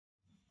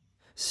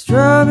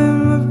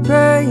Strumming my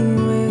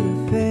brain with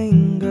her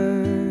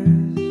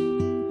fingers,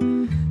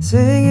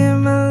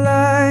 singing my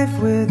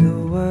life with the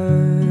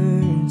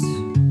words,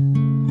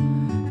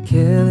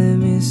 killing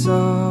me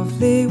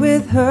softly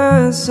with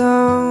her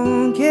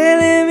song,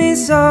 killing me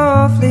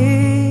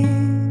softly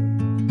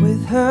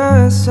with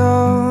her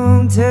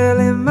song,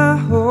 telling my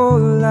whole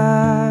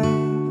life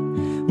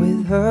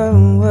with her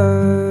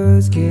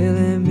words,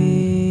 killing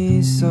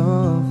me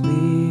softly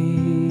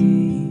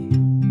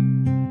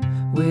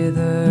with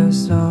her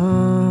song.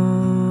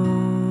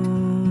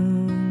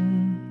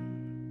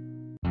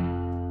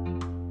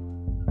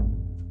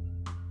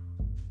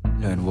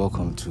 Hello and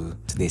welcome to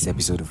today's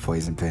episode of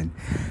Poison Pen.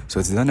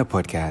 So today on the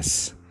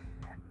podcast,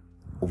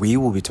 we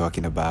will be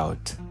talking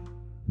about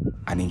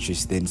an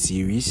interesting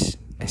series,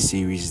 a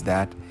series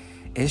that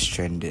is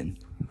trending.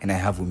 And I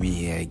have with me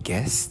here a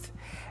guest,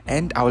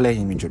 and I'll let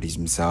him introduce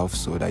himself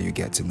so that you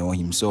get to know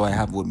him. So I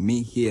have with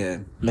me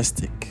here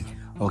Mystic.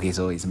 Okay,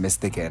 so it's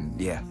Mystic, and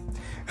yeah,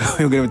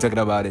 we're going to be talking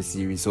about the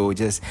series. So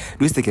just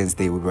do stick and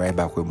stay. We'll be right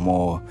back with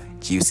more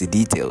juicy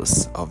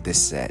details of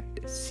this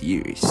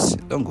series.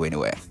 Don't go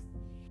anywhere.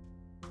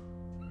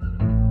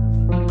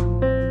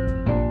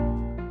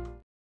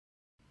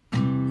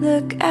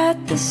 Look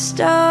at the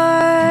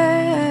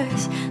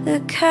stars,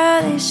 look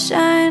how they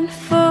shine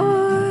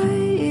for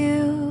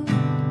you,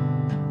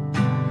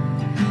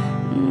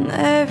 and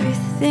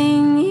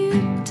everything you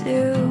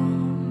do.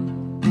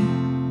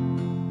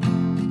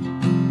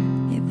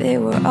 Yeah, they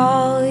were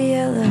all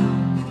yellow.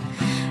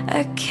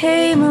 I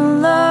came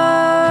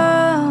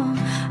along,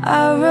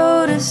 I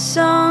wrote a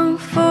song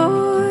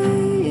for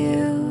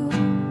you,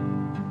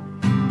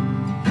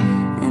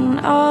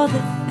 and all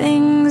the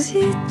things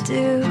you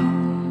do.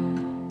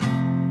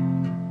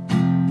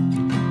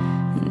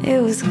 It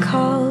was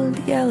called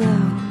Yellow.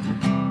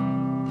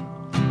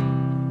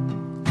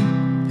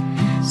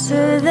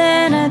 So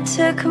then I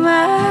took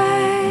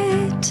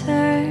my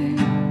turn.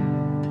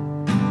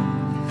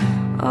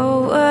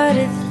 Oh, what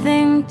a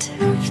thing to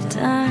have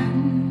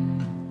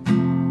done.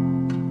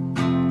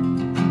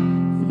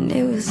 And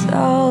it was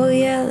all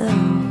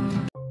yellow.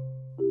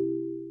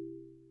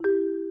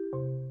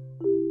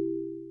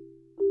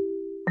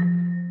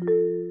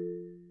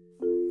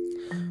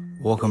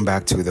 Welcome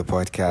back to the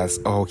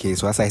podcast. Okay,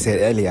 so as I said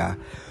earlier,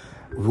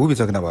 we will be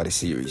talking about a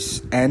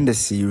series, and the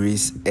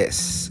series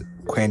is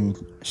Queen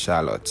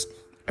Charlotte,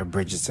 a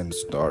Bridgerton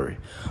story.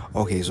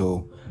 Okay,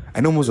 so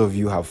I know most of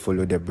you have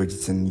followed the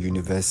Bridgerton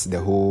universe,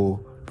 the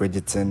whole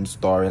Bridgerton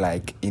story,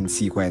 like in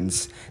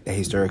sequence, the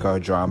historical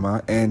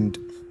drama, and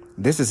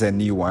this is a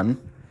new one,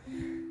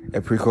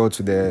 a prequel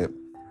to the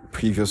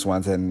previous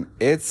ones, and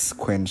it's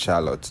Queen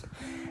Charlotte.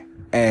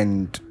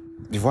 And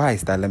before I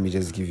start, let me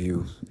just give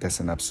you the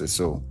synopsis.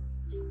 So,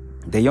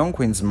 the young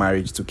queen's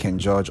marriage to King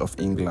George of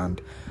England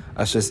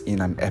ushers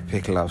in an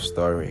epic love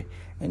story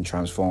and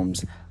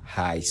transforms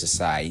high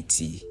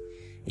society.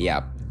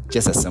 Yeah,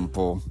 just a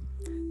simple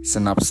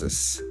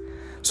synopsis.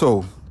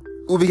 So,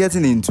 we'll be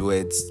getting into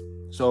it.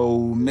 So,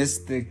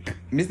 Mystic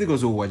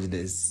also watched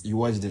this. You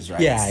watched this,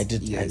 right? Yeah, I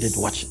did. Yes. I did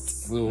watch it.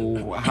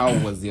 So, how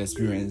was the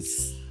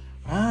experience?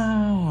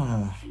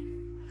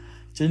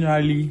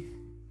 Generally,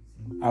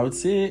 I would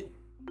say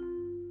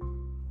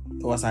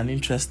it was an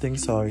interesting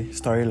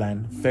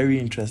storyline. Very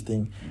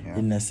interesting,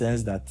 in the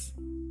sense that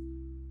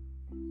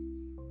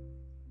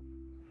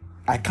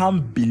I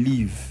can't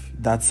believe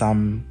that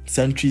some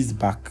centuries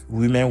back,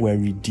 women were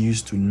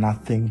reduced to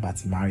nothing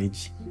but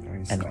marriage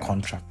and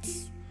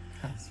contracts.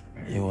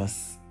 It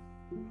was.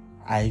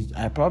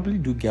 I probably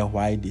do get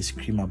why they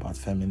scream about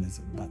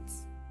feminism, but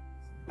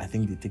I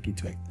think they take it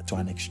to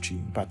an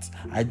extreme. But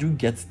I do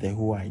get the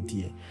whole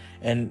idea,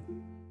 and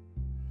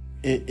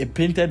it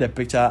painted a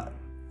picture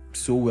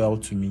so well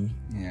to me.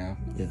 Yeah.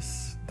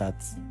 Yes,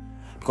 that's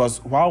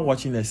because while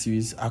watching the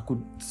series, I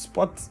could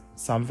spot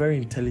some very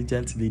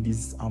intelligent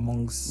ladies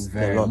amongst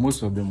the lot.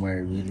 Most of them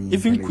were really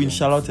Even Queen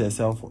Charlotte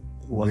herself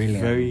was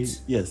Brilliant. very,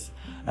 yes.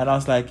 And I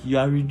was like, you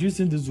are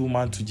reducing this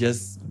woman to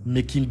just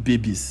making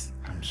babies.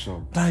 I'm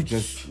sure. Like,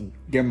 just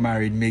get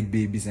married, make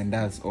babies, and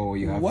that's all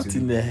you have what to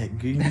in do. the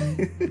green,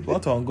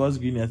 what on God's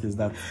green earth is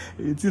that?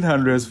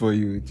 1800s for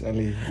you,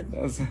 Charlie.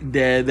 That's...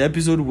 The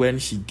episode when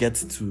she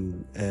gets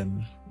to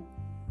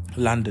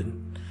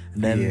London,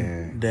 and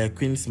then the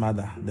Queen's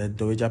mother, the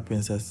Dowager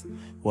Princess,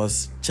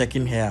 was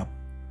checking her up.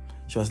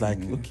 She was like,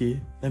 okay,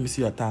 let me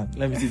see your tongue.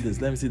 Let me see this.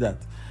 Let me see that.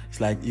 It's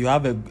like, you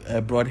have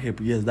a broad hip.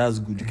 Yes, that's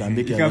good. You can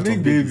make a lot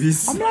of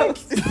babies. I'm like,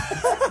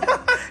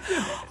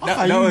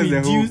 that was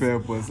the whole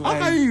purpose. How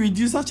can you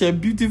reduce such a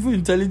beautiful,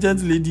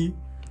 intelligent lady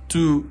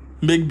to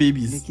make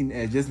babies?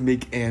 Just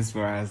make heirs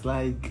for us.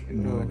 Like,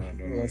 no.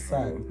 It was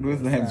sad.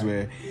 Those times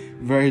were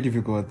very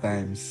difficult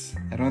times.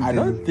 I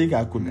don't think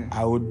I could.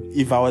 I would,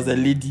 if I was a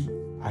lady,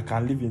 I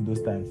can't live in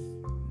those times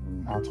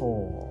at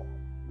all.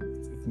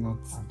 It's not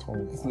At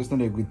all. It's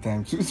not a good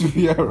time to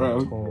be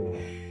around. At all.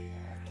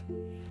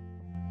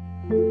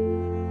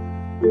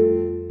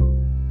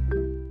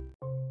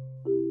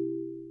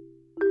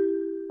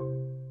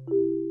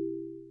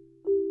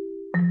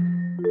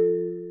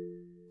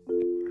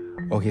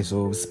 Okay, Okay,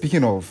 so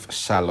speaking of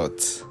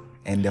Charlotte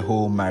and the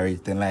whole marriage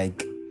thing,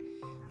 like,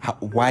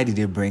 why did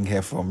they bring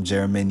her from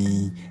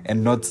Germany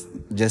and not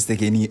just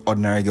take any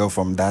ordinary girl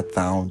from that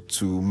town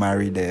to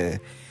marry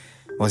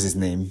what's his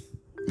name?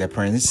 The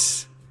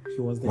prince? He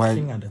was the Why,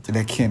 king at the time.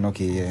 the king,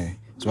 okay, yeah.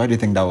 So why do you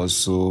think that was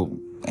so,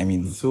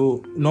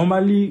 So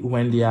normally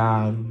when they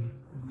are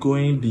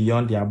going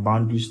beyond their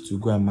boundaries to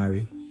go and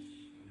marry,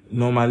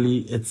 normally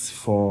it's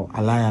for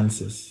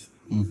alliances.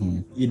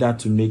 Either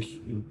to make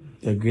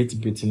the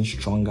Great Britain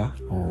stronger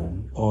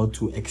or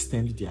to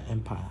extend their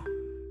empire.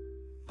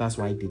 That's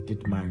why they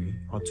did marry,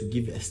 or to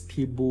give a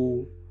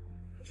stable,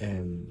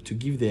 to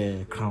give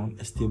the crown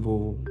a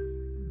stable,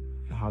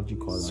 how do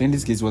you call it? So in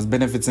this case, it was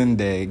benefiting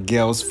the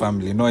girl's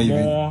family, not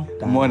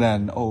more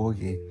than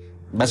okay.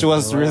 But she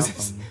was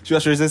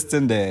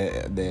resisting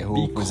the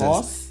whole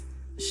process.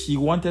 Because she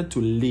wanted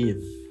to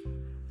live.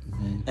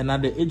 And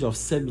at the age of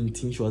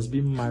 17, she was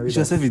being married. She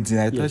was 17.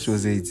 I thought she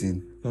was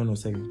 18. No,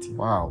 17.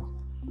 Wow.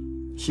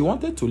 She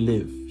wanted to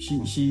live.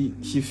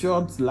 She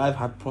felt life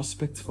had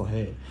prospects for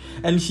her,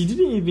 and she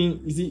didn't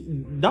even. You see,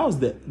 that was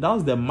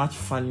the much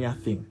funnier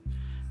thing,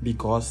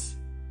 because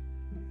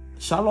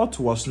Charlotte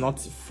was not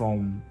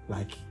from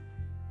like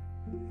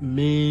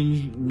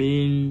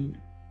main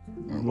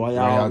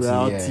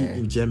royalty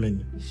in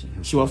Germany.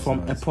 She was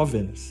from a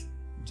province.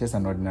 Just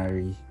an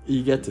ordinary.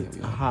 You get it?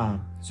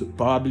 So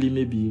probably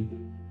maybe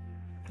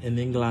in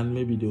England,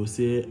 maybe they'll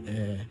say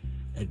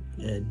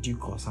a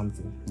duke or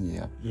something.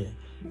 Yeah.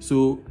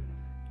 So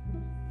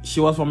she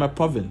was from a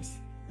province,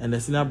 and the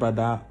senior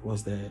brother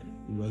was the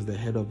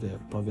head of the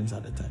province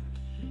at the time.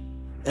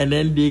 And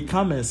then they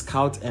come and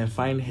scout and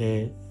find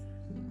her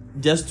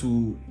just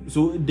to.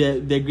 So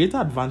the greater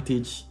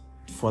advantage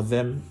for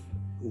them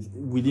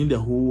within the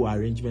whole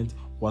arrangement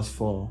was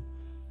for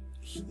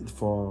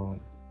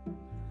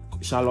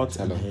Charlotte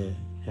and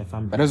her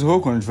family. But there's a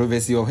whole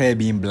controversy of her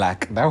being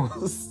black. That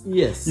was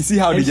yes. You see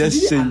how they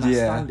just changed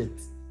it.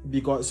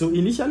 Because so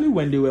initially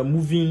when they were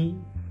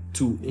moving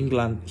to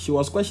England, she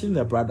was questioning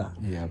their brother.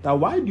 That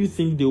why do you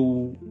think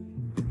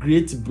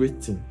Great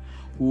Britain,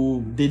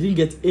 who they didn't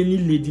get any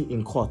lady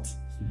in court,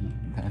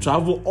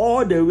 travel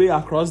all the way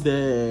across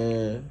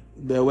the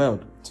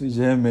world to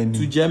Germany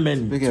to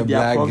their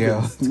black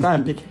province to try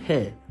and pick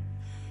her.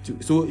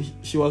 So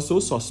she was so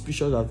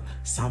suspicious that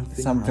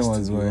something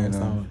was going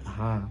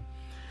on.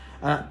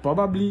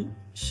 Probably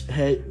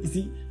her. You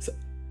see,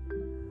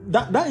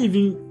 that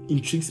even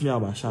intrigues me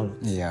about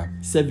Charlotte.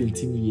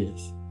 17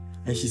 years,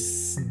 and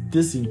she's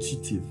this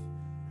intuitive.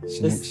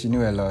 She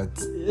knew a lot.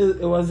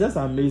 It was just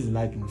amazing.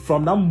 Like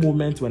from that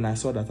moment when I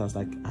saw that, I was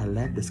like, I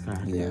like this guy.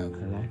 Yeah,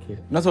 I like it.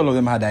 Not all of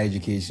them had that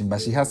education,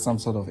 but she had some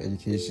sort of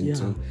education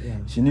too. Yeah.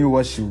 She knew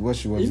what she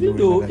was even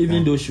doing.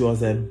 Even though she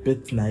was a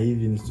bit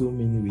naive in so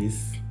many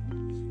ways,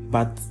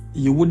 but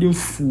you wouldn't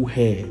fool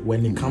her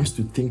when it comes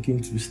to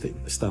thinking through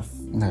stuff.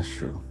 That's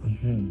true.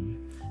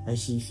 And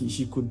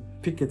she could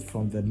pick it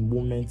from the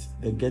moment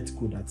they get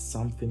good that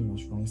something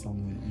was wrong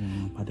somewhere.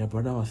 But the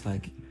brother was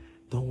like,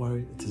 don't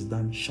worry, it is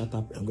done. Shut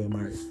up and go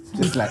marry.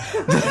 Just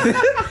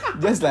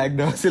like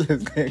Dawson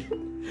is going.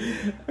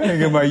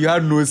 You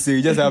had no say.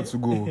 You just have to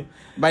go.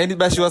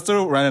 But she was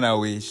still running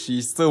away.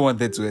 She still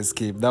wanted to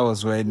escape. That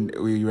was when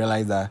we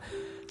realized that.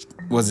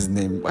 What's his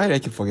name? Why do I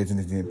keep forgetting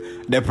his name?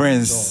 The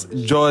prince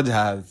George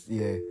has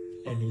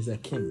and he's a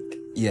king.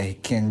 Yeah,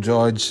 King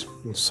George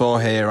saw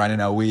her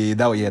running away.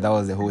 That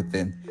was the whole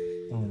thing.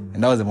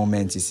 And that was the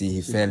moment you see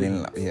he fell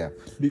in love. Yeah.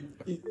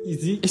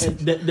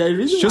 The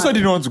reason she also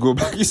didn't want to go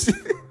back.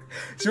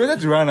 She wanted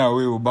to run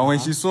away, but when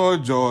she saw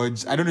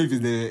George, I don't know if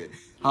it's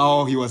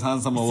how he was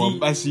handsome or what,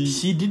 but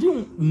she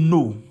didn't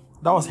know.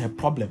 That was her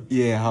problem.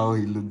 Yeah, how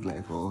he looked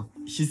like.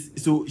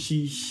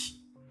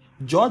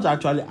 George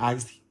actually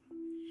asked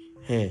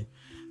her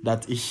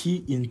that is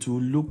she into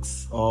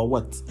looks or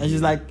what, and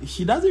she's like,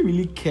 she doesn't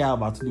really care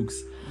about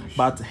looks,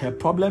 but her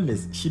problem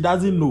is she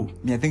doesn't know.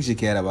 I think she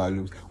cared about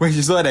looks when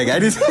she saw that guy.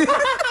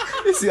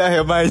 You see how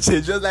her mind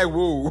changed. Just like,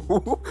 whoa,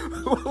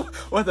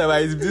 what am I?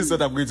 Is this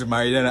what I'm going to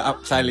marry? Then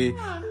actually,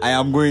 I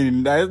am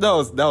going. That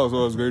was what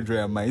was going through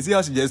her mind. You see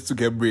how she just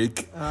took a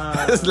break.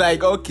 It's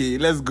like, okay,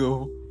 let's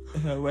go.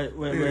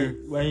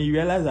 When you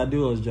realized that it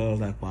was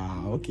just like,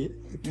 wow, okay.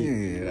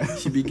 Yeah.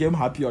 She became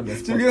happy on the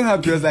spot. She became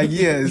happy. I was like,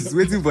 yes,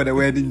 waiting for the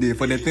wedding day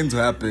for the thing to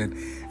happen.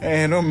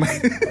 And oh my,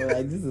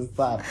 like, this is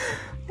sad.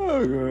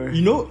 Oh God.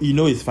 You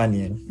know, it's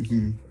funny.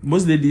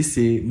 Most ladies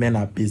say men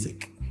are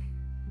basic.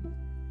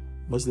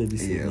 Most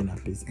ladies say men are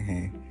basic.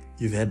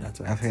 You've heard that,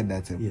 right? I've heard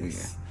that.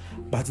 Yes.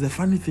 But the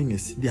funny thing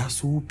is, they are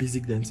so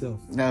basic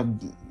themselves.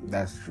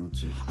 That's true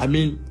too. I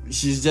mean,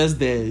 she's just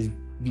there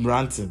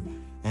ranting.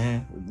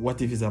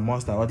 What if it's a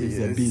monster? What if it's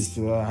a beast?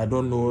 I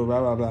don't know. Blah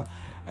blah blah.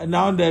 And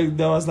now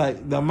there was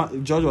like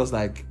George was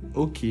like,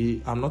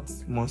 okay, I'm not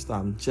monster.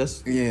 I'm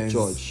just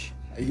George.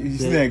 You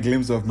see a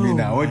glimpse of me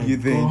now. What do you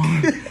think?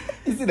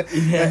 You see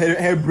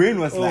her brain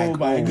was like,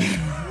 God.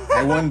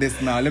 I want this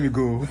now. Let me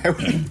go.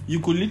 You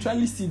could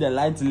literally see the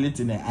light lit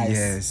in her eyes.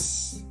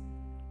 Yes.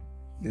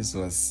 This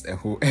was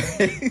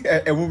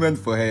a moment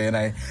for her, and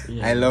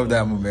I love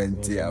that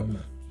moment. Yeah.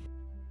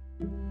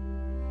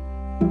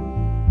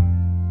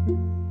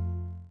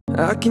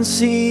 I can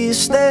see you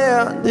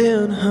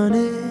standing,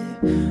 honey,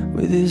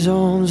 with his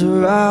arms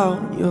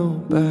around your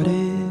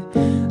body,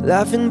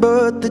 laughing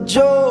but the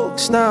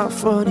joke's not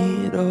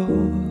funny at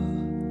all.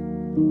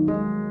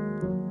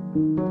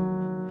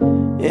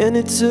 And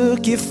it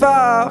took you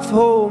 5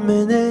 whole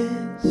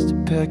minutes to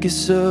pack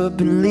us up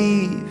and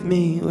leave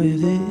me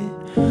with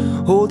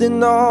it,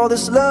 holding all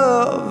this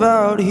love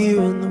out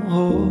here in the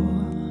hall.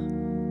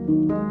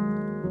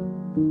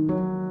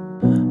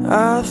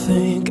 I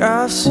think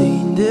I've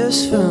seen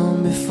this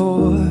film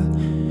before,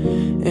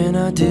 and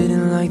I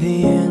didn't like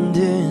the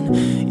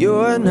ending.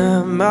 You're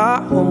not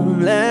my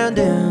homeland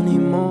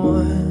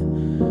anymore,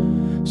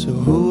 so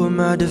who am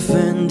I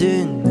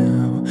defending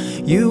now?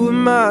 You were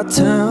my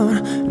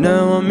town,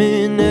 now I'm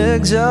in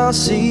exile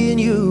seeing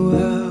you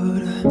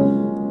out.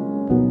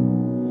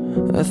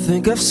 I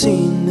think I've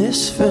seen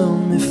this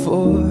film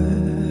before.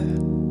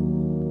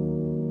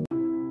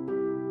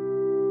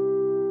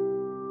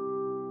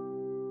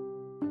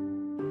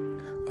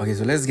 Okay,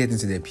 so let's get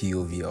into the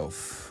POV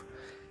of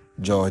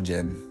George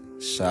and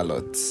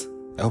Charlotte.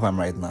 I hope I'm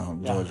right now.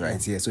 George,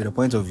 right? Yeah. So the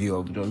point of view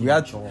of George. We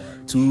had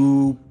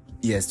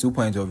two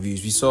points of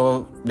views. We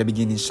saw the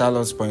beginning,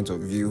 Charlotte's point of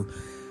view,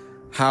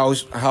 how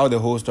the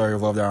whole story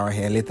revolved around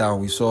her. Later on,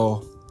 we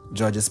saw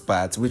George's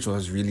part, which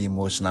was really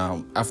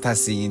emotional. After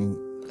seeing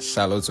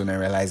Charlotte's and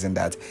realizing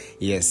that,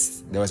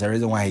 yes, there was a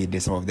reason why he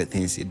did some of the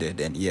things he did.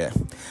 And yeah.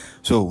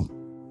 So,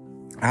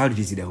 how did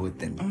you see the whole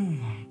thing?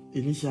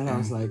 Initially, I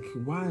was like,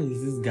 why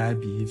is this guy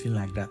behaving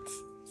like that?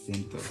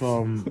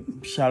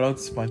 From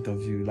Charlotte's point of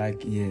view,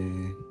 like,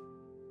 yeah,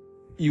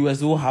 you were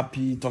so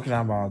happy talking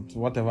about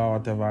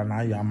whatever.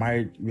 Now you are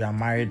married, we are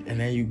married, and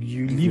then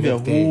you leave a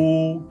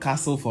whole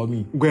castle for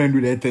me. Go and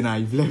do that thing now,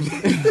 you've left.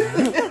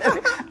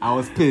 I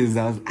was pissed.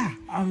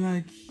 I'm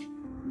like,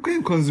 go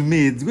and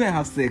consummate, go and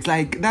have sex.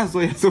 Like, that's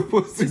what you're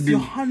supposed to do. It's your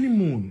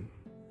honeymoon,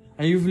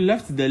 and you've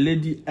left the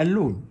lady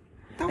alone.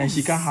 And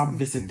she can't have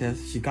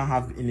visitors, she can't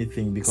have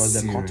anything because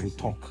the court will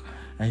talk.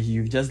 And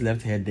you've just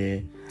left her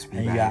there,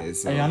 and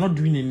you're not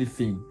doing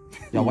anything.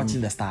 You're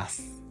watching the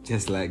stars.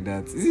 Just like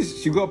that.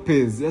 She got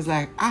pissed. Just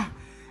like, a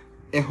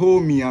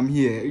homie, I'm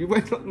here.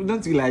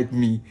 Don't you like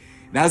me?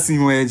 That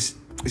scene where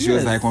she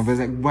was like,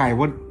 confessing, why?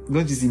 What?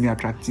 Don't you see me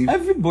attractive?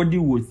 Everybody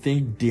would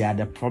think they are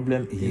the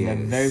problem in the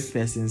very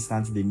first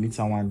instance they meet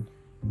someone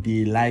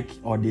they like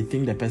or they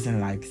think the person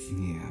likes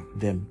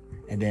them.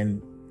 And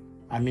then,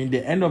 I mean,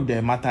 the end of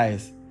the matter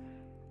is,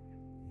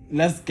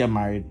 let's get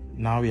married.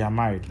 Now we are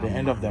married. At the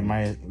end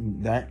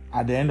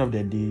of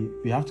the day,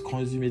 we have to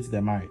consummate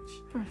the marriage.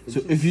 Perfect.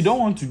 So if you don't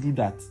want to do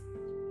that,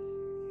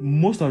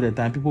 most of the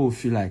time people will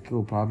feel like,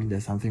 oh, probably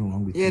there's something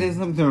wrong with you. Yeah, there's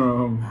something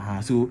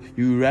wrong. So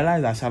you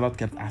realize that Charlotte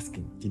kept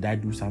asking, did I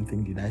do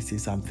something? Did I say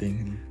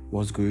something?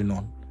 What's going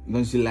on?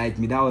 Don't you like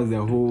me? That was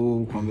the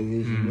whole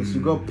conversation. She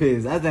got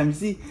pissed. At times,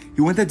 see,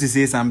 he wanted to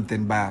say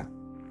something, but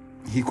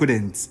he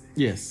couldn't.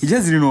 Yes. He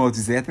just didn't know what to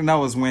say. I think that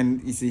was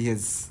when, you see,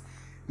 his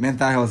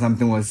mental health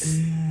something was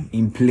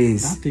in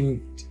place. That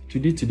thing,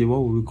 today,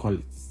 what would we call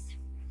it?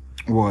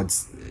 What?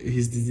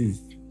 His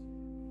disease.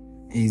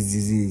 His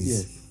disease?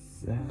 Yes.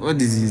 What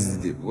disease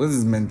is it? What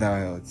is mental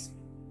health?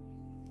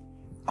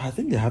 I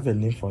think they have a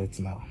name for it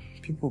now.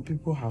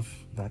 People have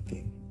that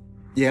thing.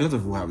 Yeah, a lot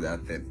of people have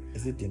that thing.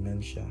 Is it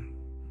dementia?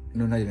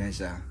 No, not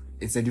dementia.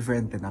 It's a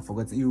different thing. I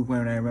forgot. You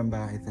when I remember,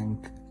 I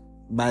think.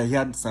 But he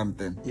had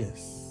something.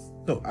 Yes.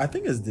 No, I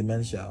think it's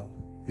dementia.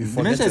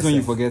 Dementia is when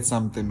you forget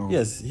something. Or...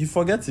 Yes, he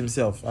forgets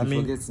himself. He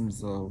forgets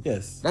himself.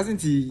 Yes.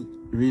 Doesn't he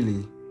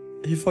really?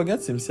 He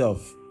forgets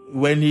himself.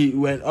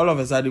 When all of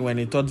a sudden, when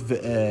he thought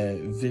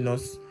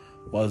Venus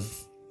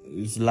was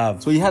his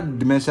love. So he had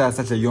dementia at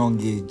such a young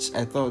age.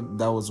 I thought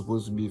that was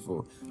supposed to be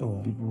for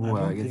people who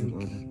are getting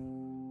older.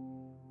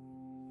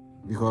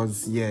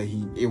 Because,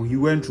 he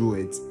went through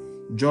it.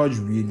 George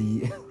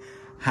really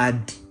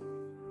had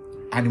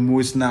an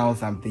emotional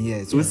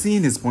something, So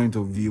seeing his point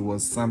of view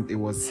was something.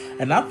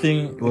 And that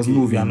thing, it was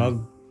moving. We are not.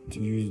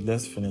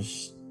 Let's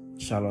finish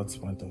Charlotte's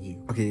point of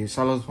view. Okay,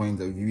 Charlotte's point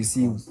of view. You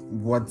see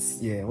what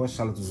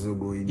Charlotte is still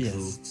going through.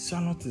 Yes,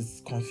 Charlotte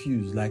is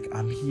confused. Like,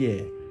 I'm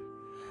here.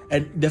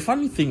 And the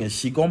funny thing is,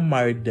 she got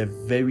married the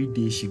very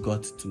day she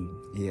got to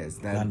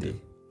London.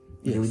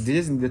 Yes. They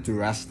just needed to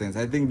rush things.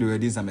 I think they were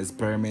doing some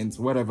experiments,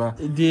 whatever.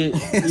 And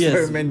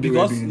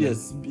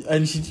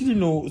she didn't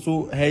know.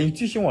 So her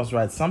intuition was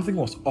right. Something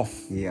was off.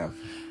 Yeah.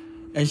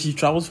 And she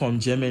travels from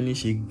Germany.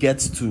 She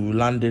gets to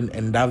London,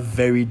 and that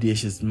very day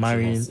she's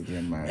marrying.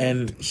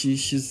 And she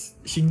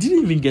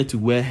didn't even get to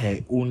wear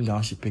her own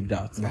gown she picked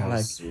out.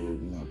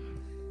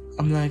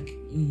 I'm like,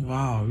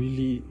 wow,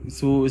 really?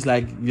 So it's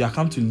like you are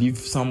come to live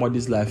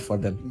somebody's life for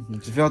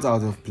them. She felt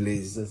out of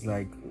place. It's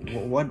like,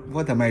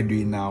 what am I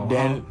doing now?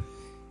 Then, how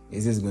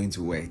is this going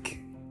to work?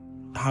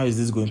 How is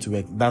this going to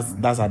work?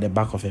 That's at the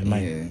back of her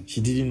mind. Yeah. She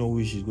didn't know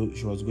who she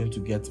was going to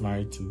get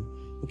married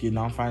to. Okay,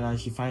 now finally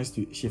she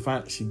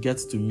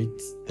gets to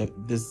meet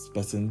this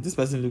person. This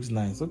person looks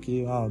nice.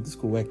 Okay, wow, this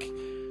could work.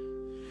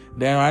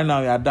 Then right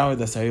now we are done with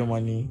the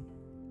ceremony.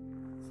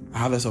 I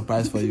have a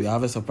surprise for you. I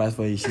have a surprise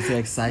for you. She's so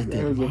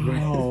excited.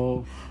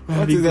 Wow.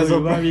 What is that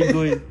Where are we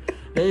going?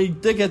 Then you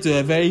take her to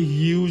a very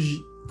huge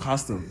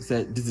castle.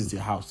 Say, this is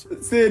your house.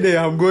 Say there,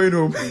 I'm going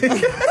home.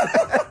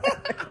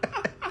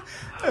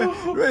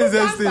 Where is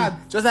that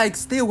thing? Just like,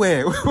 stay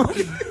where?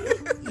 He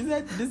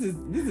said, this is.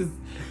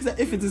 He said,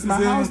 if it is my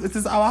house, it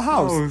is our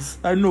house.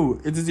 I know,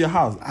 it is your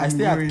house. I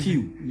stay at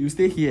Q. You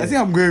stay here. I think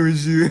I'm going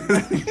with you.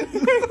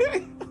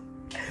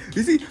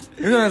 You see,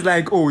 it was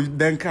like, oh,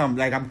 then come.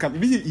 Like, I'm coming.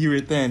 He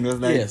returned. It was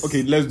like, Yes.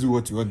 okay, let's do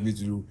what you want me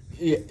to do.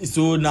 Yeah,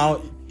 so now,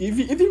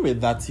 even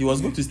with that, he was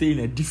going to stay in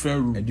a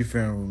different room. A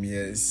different room,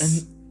 yes.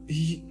 And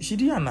she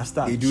didn't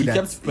understand. They do She that.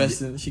 kept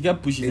pressing. She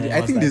kept pushing. I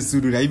think they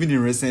still do that, even in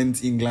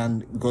recent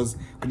England, because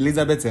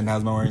Elizabeth and her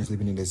husband weren't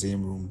sleeping in the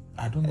same room.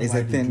 I don't know It's why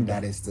a they thing do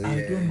that is still.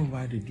 I don't know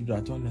why they do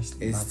that,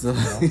 honestly. It's still,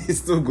 it's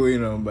still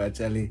going on, but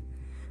Charlie,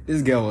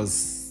 this girl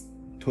was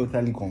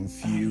totally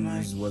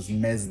confused, was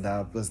messed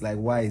up. Was like,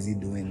 why is he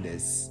doing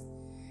this?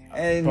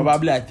 And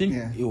Probably, I think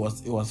yeah. it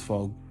was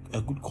for a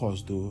good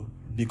cause though,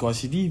 because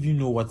she didn't even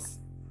know what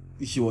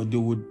she was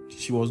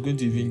going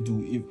to even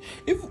do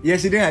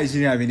if she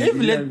didn't have any.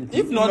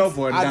 if not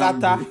for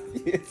Agatha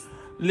yes.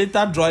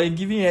 later drawing,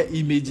 giving her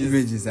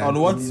images on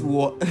what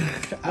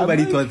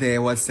Nobody taught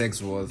her what sex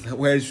was,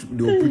 where should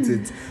they put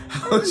it,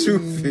 how she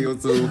feel.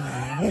 So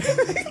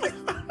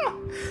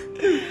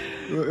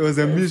it was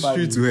a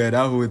mystery to her.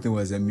 That whole thing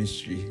was a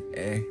mystery.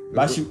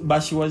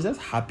 But she was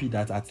just happy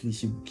that at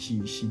least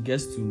she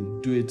gets to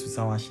do it to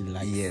someone she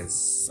likes.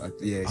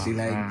 Yes, she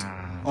liked.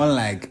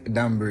 Unlike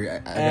Danbury,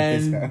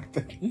 And-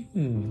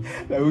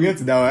 like, we'll get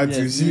to that one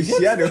too. Yes,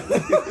 She had a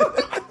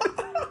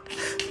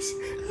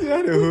she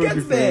had a whole get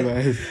different there.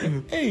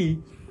 life.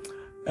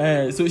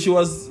 Hey, so she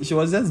was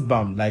just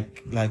bummed,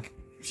 like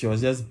she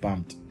was just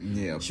bummed.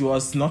 Yeah, She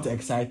was not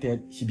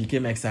excited. She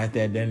became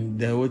excited. Then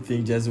the whole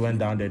thing just went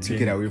down the drain.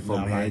 took it away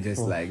from her Like,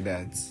 just like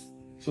that.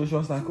 So she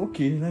was like,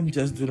 okay, let me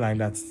just do like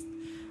that.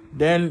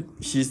 Then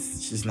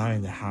she's now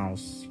in the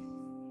house.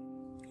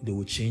 They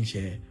will change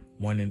her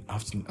morning,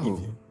 afternoon,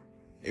 evening.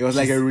 It was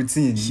like a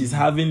routine. She's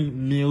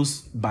having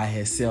meals by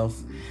herself,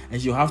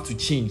 and she'll have to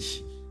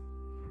change.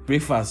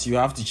 Breakfast, you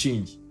have to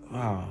change.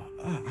 Wow,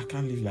 I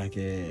can't live like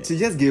a. She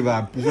just gave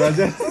up.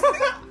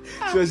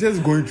 She was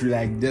just going through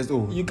like just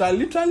You can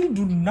literally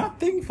do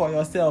nothing for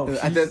yourself.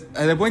 At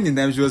the point in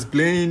time, she was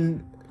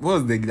playing. What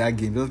was that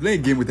game? She was playing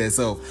a game with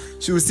herself.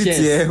 She would sit Chess.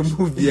 here,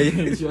 move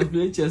here. She was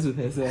playing chess with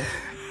herself.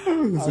 I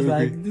was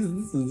like, this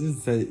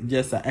is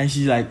just, and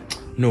she's like,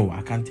 no,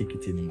 I can't take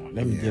it anymore.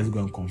 Let me just go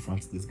and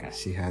confront this guy.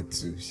 She had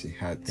to.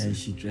 Then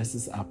she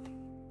dresses up,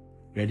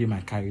 ready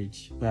my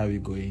carriage. Where are we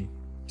going?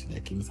 To the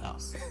king's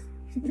house.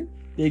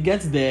 They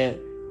get there.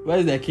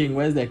 Where's the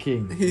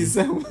king? He's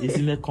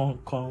in a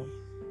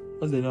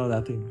what's the name of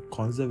that thing?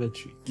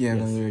 Conservatory. yeah,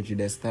 Yes.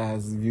 the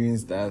stars, viewing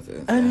stars.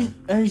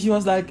 And she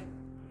was like,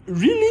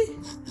 really?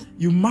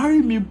 You marry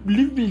me,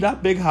 leave me in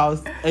that big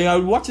house, and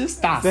you're watching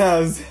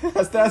stars.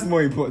 Stars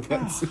more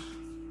important.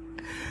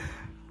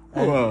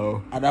 And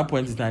Wow. At that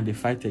point in time, they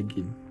fight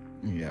again.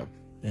 Yeah.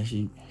 Then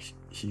she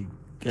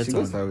gets She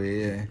goes on.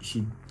 away. Yeah.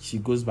 She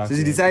goes back. So to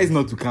she her decides place.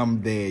 not to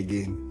come there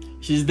again.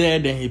 She's there.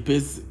 Then he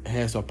pays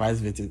her a surprise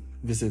visit.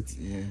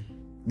 Yeah.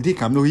 Did he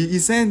come? No, he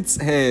sent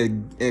her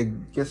a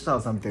gesture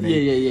or something.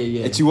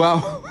 Yeah. A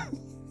chihuahua.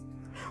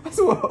 What's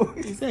wow?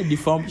 He said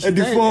deformed. A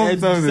deformed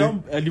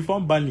something. A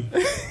deformed bunny.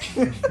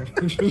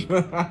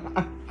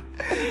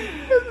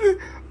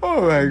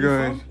 Oh my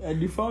god. A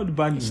deformed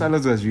bunny.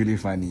 Charlotte was really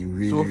funny.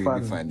 Really, So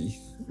really funny.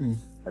 funny.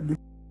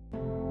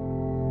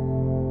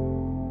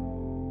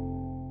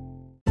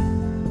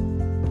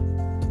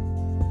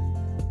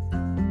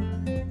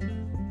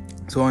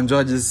 So on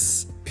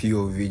George's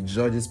POV,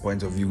 George's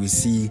point of view, we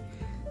see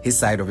his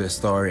side of the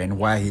story and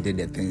why he did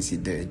the things he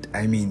did.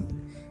 I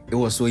mean, it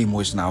was so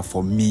emotional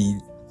for me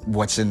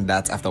watching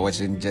that. After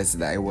watching just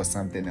that, it was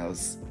something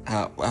else.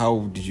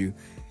 How did you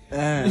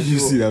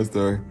see that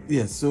story?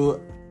 Yeah,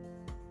 so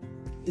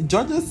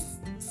George's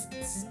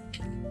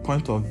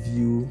point of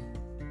view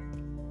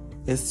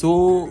is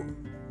so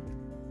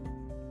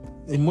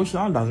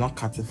emotional, does not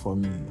cut it for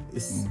me.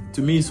 It's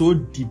to me it's so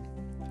deep.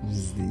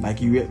 Like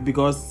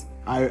because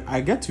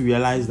I get to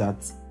realize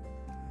that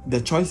the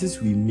choices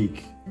we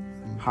make,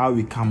 how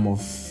we come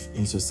off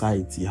in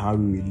society, how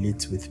we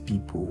relate with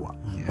people,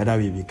 whether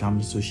we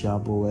become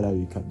sociable, whether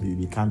we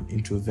become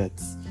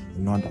introverts,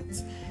 and all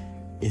that,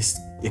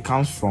 it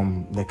comes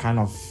from the kind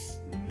of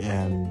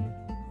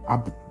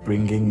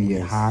upbringing we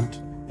had,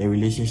 the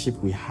relationship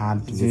we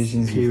had with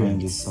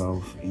parents,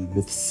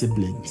 with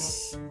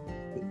siblings,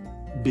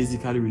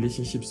 basically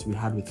relationships we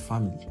had with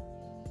family,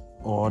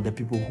 or the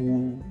people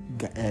who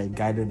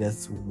guided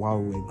us while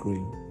we were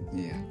growing.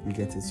 Yeah, You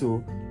get it?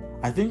 So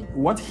I think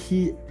what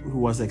he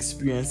was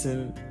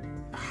experiencing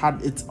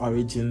had its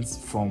origins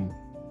from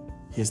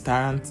his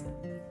tyrant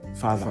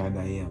father.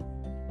 yeah.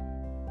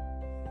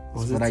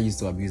 Was His it? father used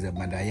to abuse the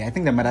mother. Yeah, I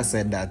think the mother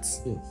said that.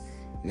 Yes.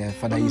 The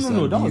father No, used to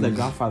that was abuse. the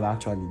grandfather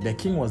actually. The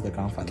king was the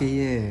grandfather. Okay,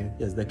 yeah.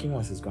 Yes, the king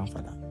was his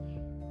grandfather.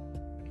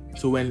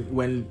 So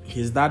when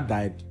his dad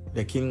died,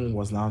 the king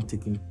was now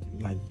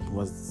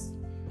was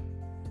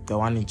the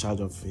one in charge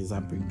of his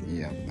upbringing.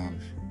 Yeah.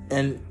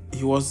 And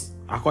he was,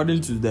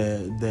 according to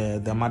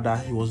the mother,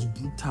 he was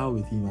brutal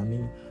with him. I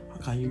mean, how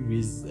can you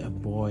raise a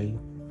boy?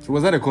 So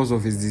was that the cause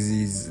of his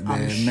disease?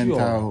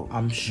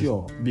 I'm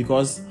sure,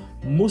 because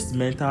most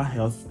mental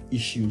health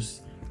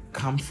issues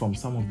come from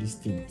some of these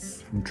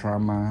things. From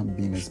trauma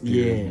being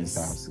experienced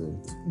and stuff. So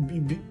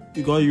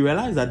Because you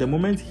realize that the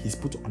moment he's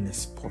put on a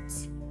spot,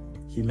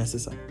 he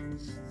messes up.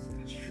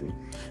 that's true.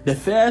 The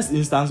first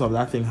instance of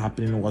that thing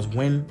happening was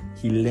when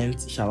he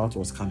learned Charlotte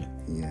was coming.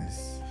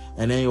 Yes.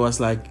 And then he was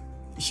like,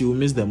 she will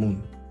miss the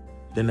moon.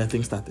 Then the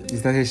thing started. He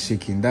started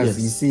shaking. You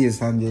see his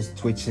hand just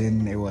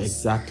twitching. It was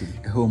exactly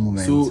a whole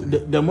moment. So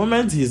the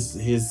moment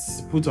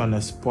he's put on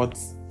a spot,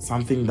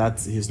 something that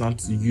he's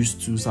not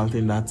used to,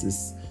 something that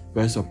is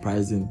very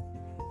surprising,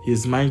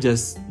 his mind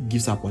just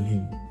gives up on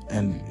him,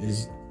 and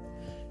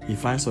he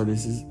finds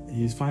solace.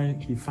 He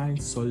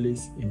finds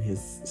solace in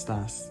his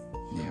stars.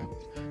 Yeah.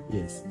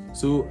 Yes.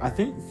 So I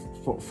think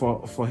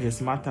for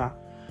his matter,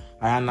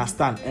 I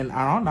understand. And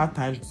around that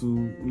time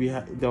too,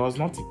 there was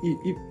not.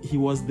 He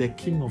was the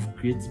king of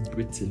Great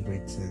Britain,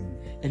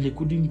 and they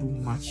couldn't do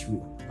much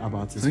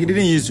about it. So he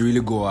didn't used to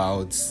really go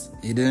out.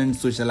 He didn't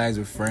socialize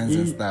with friends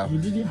and stuff. He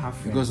didn't have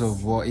friends. Because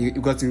of what he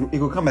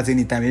could come at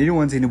any time. He didn't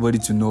want anybody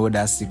to know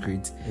that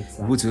secret.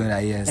 Exactly. To know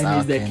that yes, and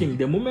he's the king.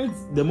 The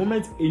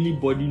moment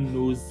anybody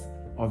knows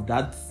of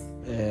that,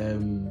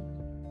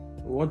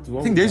 what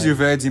I think they used to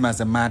refer to him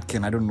as a mad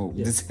king. I don't know.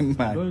 Yes. The same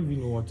man. I don't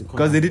even know what to call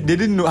Because him. they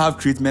didn't have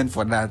treatment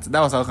for that.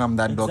 That was how come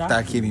that doctor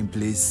Exactly. came in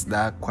place.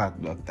 That quack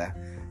doctor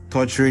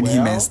torturing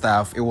him and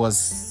stuff. It was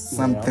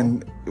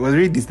something. It was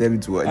really disturbing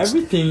to watch.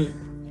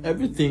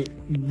 Everything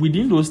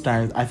within those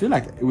times, I feel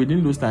like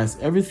within those times,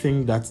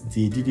 everything that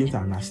they didn't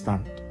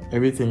understand,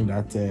 everything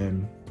that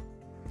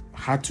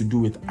had to do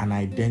with an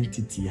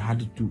identity,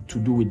 had to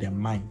do with their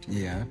mind.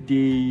 Yeah. They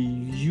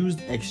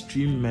used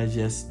extreme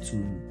measures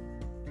to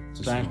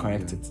try and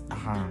correct it.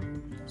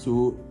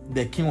 So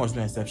the king was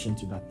no exception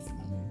to that.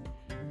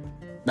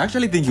 I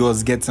actually think he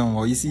was getting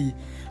well. You see,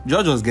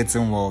 George was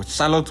getting well.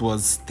 Charlotte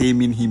was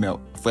taming him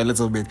out for a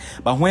little bit.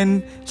 But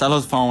when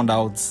Charlotte found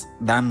out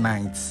that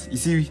night, you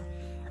see,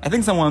 I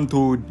think someone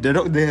told the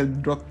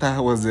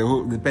doctor was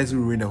the person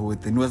who ruined the whole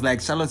thing. It was like,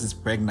 Charlotte is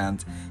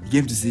pregnant. He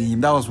came to see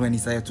him. That was when he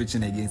started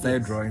twitching again,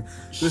 started drawing.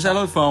 So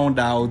Charlotte found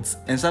out,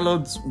 and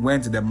Charlotte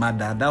went to the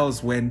mother. That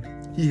was when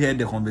he had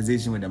the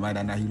conversation with the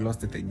mother. Now he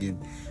lost it again.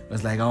 It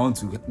was like, I want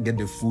to get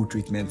the full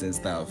treatment and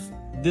stuff.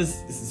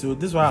 This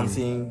is why I'm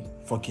saying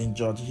for King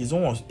George,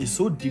 it's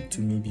so deep to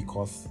me,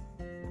 because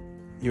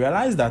you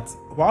realize that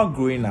while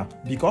growing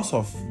up, because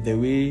of the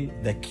way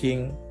the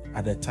king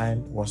at the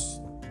time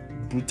was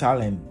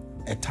brutal and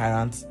a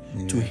tyrant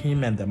to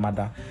him and the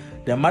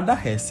mother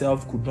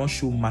herself could not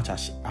show much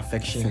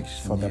affection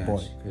for the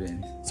boy.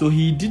 So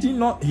he did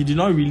not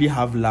really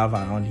have love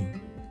around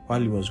him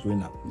while he was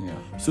growing up.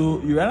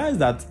 So you realize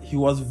that he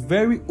was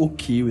very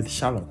okay with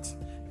Charlotte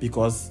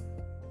because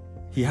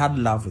he had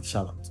love with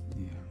Charlotte.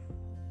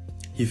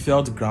 He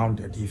felt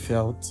grounded. He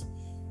felt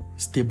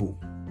stable.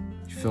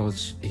 He felt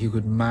he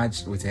could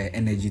match with her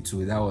energy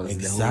too. That was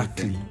the whole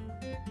thing.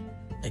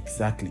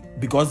 Exactly.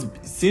 Because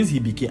since he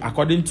became,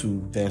 according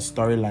to the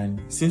storyline,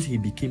 since he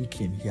became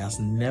king, he has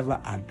never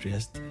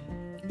addressed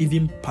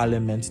even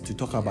parliament to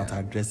talk about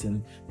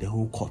addressing the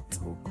whole court.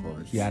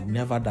 He had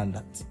never done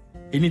that.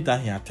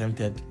 Anytime he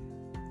attempted,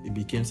 it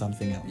became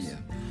something else.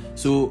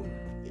 So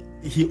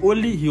he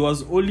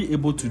was only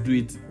able to do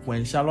it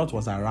when Charlotte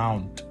was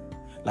around,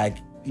 like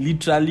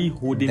literally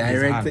holding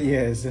his hand.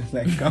 Yes,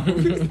 like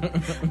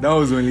that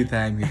was the only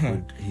time he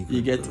could.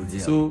 You get it.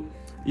 So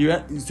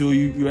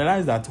you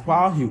realize that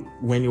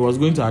when he was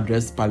going to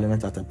address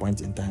parliament at a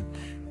point in time,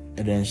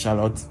 and then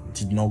Charlotte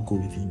did not go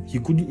with him, he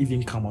couldn't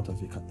even come out of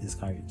his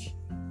carriage.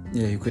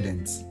 Yeah, he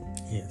couldn't.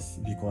 Yes,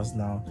 because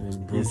now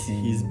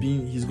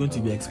he's going to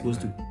be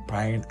exposed to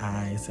prying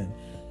eyes, and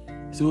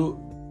so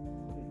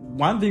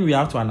one thing we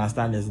have to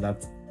understand is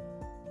that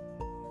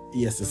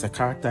yes, it's a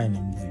character in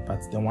a movie,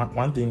 but then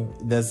one thing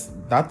that's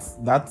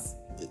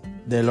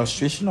the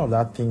illustration of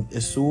that thing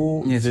is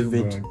so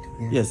vivid.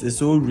 Yes, it's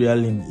so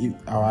real in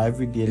our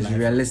everyday life. It's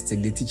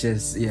realistic. The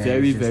teachers,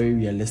 very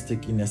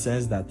realistic in the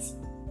sense that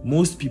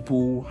most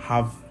people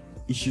have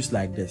issues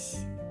like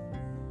this.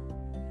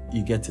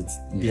 You get it.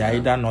 They are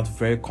either not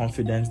very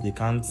confident, they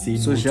can't say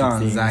social no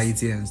to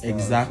anxiety things. and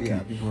stuff.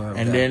 Exactly.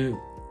 And then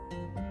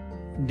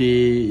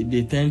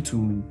they tend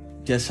to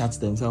just shut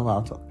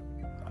themselves out.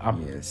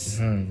 Yes.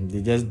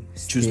 They just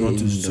choose not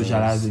to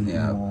socialize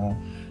anymore.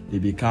 They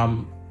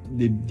become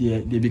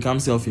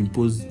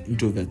self-imposed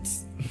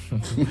introverts.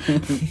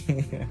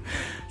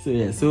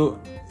 So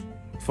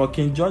for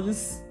King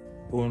George's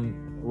own,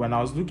 when I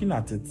was looking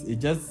at it, it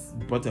just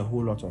brought a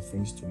whole lot of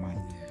things to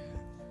mind.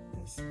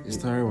 The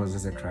story was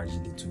just a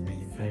tragedy to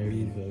me.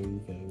 Very, very,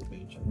 very,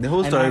 very tragedy. The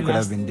whole story could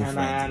have been different.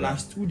 And I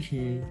understood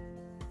him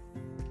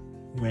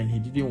when he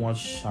didn't want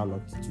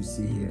Charlotte to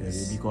see him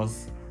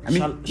because I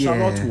mean,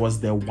 Charlotte was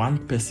the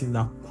one person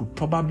that could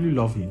probably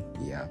love him.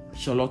 Yeah.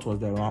 Charlotte was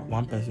the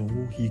one person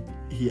who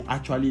he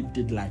actually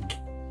did like,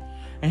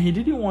 and he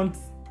didn't want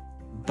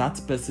that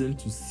person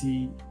to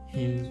see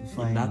him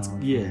in that.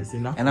 Yes,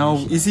 in that. And now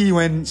you see,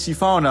 when she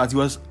found out, he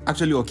was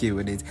actually okay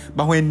with it.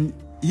 But when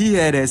he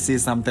heard her say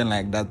something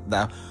like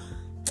that,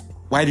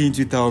 why didn't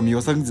you tell me? He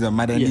was talking to the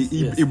mother, and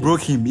it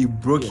broke him. It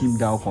broke him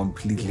down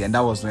completely, and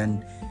that was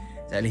when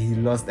he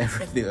lost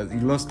everything. He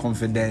lost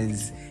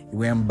confidence. He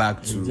went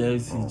back to. He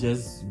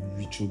just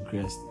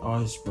retrogressed. All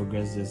his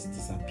progress just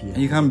disappeared.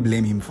 And you can't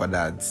blame him for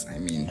that. I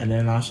mean. And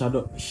then now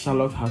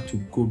Charlotte had to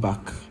go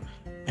back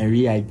and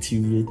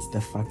reactivate the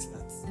fact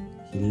that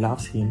he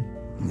loves him.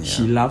 Yeah.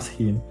 She loves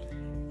him,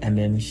 and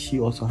then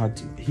he also had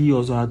to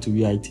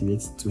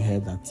reactivate to her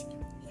that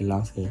he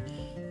loves her,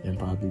 and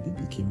probably they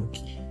became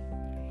okay.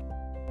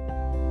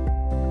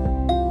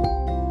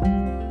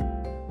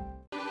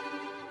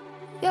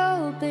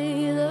 You'll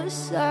be the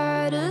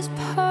saddest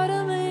part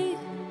of me,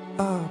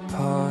 A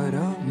part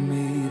of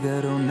me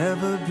that'll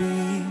never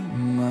be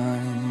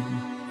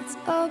mine. it's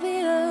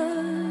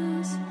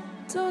obvious.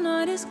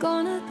 Tonight is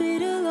gonna be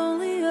the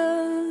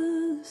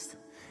loneliest.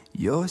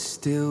 You're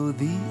still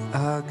the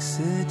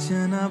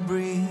oxygen I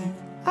breathe.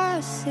 I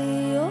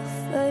see your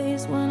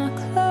face when I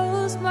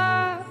close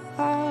my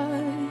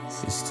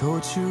eyes. It's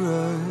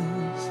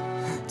torturous.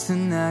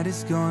 Tonight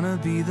is gonna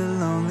be the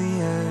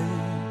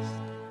loneliest.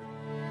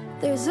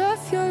 There's a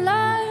few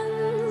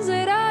lines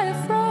that I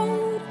have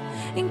wrote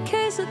in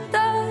case of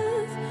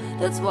death.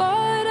 That's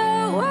what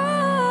I want.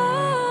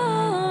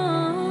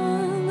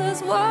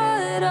 That's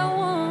what I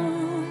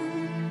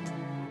want.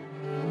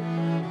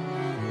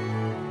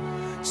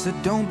 So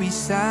don't be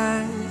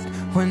sad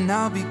when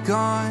I'll be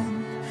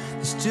gone.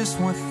 There's just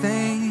one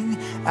thing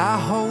I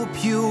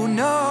hope you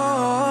know.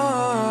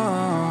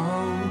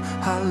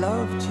 I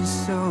loved you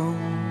so.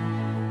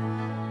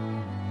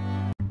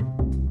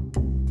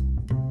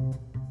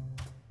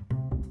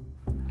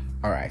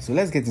 Alright, so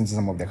let's get into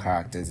some of the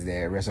characters,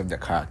 the rest of the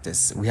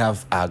characters. We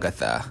have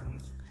Agatha.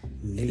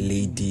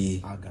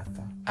 Lady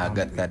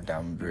Agatha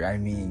Danbury. I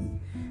mean,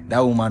 that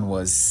woman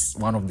was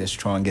one of the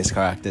strongest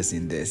characters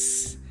in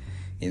this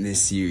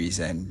series,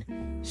 and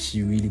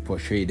she really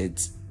portrayed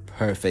it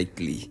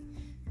perfectly.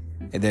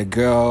 The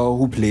girl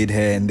who played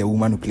her and the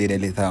woman who played her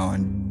later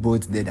on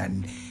both did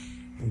an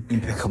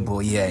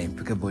impeccable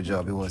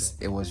job. It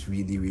was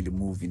really, really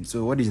moving.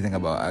 So what did you think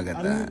about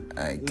Agatha?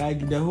 Like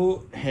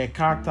her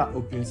character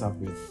opens up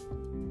with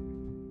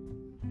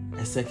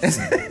a sex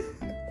scene.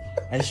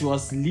 And she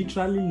was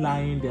literally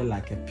lying there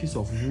like a piece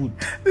of wood.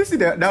 You see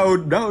that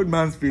old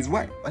man's face?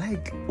 Why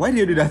do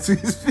you do that to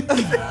his face?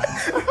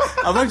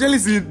 I've actually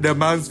seen the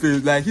man's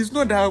face. Like, he's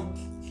not that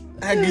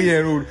ugly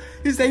and old.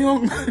 He's a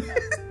young man.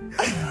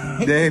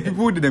 The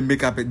people who didn't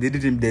make up, they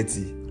did him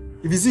dirty.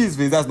 If you see his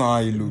face, that's not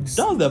how he looks.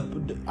 That was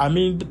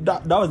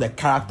that was the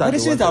character. But they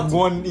shouldn't have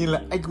gone in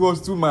like it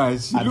was too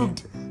much. He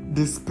looked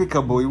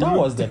despicable. That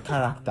was the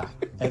character.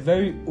 A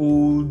very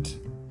old,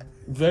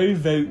 very,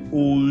 very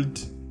old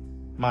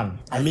man.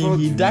 I mean,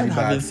 he died really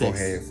having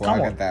sex.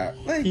 Come on.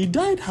 Like, he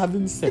died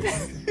having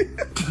sex.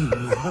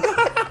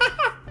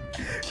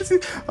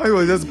 He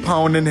was just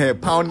pounding her.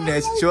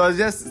 She was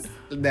just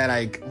there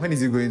like, when is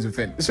he going to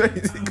finish?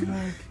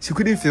 She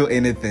couldn't feel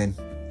anything.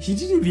 She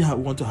didn't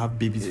even want to have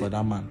babies for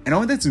that man. And I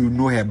wanted to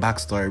know her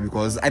backstory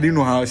because I didn't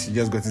know how she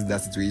just got into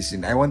that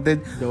situation. I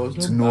wanted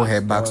to know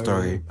her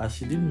backstory. But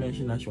she didn't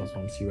mention that she was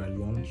from Sierra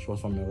Leone. She was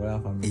from a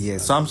royal family.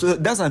 Yes, so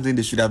that's something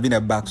there should have been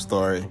a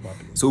backstory.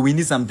 Probably. So we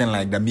need something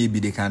like that. Maybe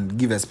they can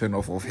give a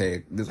spin-off of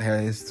her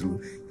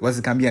history. Because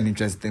it can be an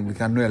interesting. We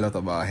can know a lot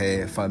about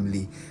her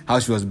family, how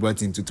she was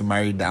brought into to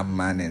marry that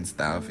man and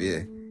stuff.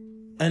 Yeah.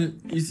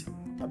 And it's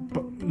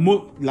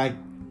like,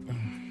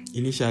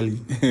 initially,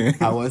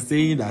 I was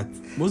saying that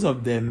most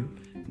of them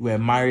were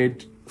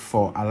married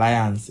for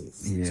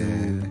alliances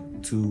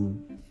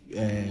to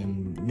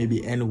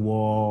maybe end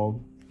war,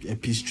 a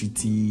peace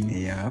treaty.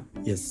 Yeah.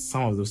 Yes,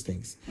 some of those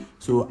things.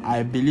 So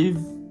I believe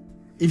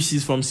if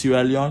she's from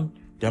Sierra Leone,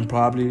 then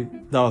probably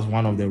that was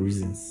one of the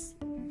reasons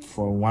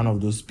for one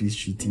of those peace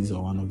treaties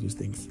or one of those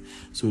things.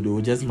 So they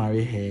would just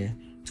marry her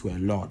to a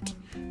lord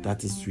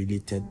that is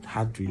related,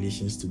 had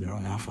relations to the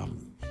royal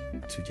family,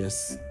 to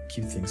just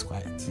keep things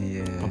quiet.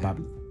 Yeah.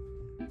 Probably.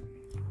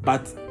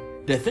 But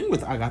the thing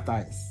with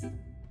Agatha is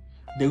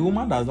the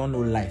woman does not know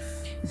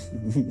life.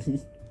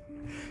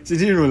 She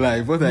didn't know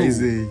life. What are you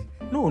saying?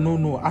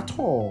 No, at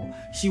all.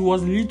 She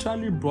was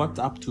literally brought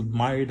up to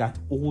marry that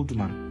old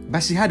man.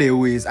 But she had her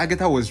ways.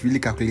 Agatha was really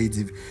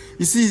calculative.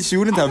 You see, she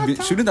wouldn't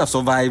have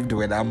survived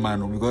with that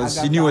man because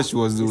Agatha, she knew what she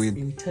was doing.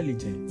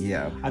 Intelligent.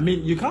 Yeah. I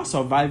mean, you can't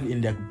survive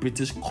in the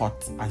British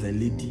court as a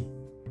lady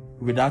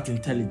without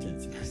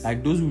intelligence.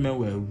 Like, those women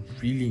were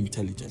really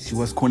intelligent. She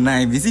was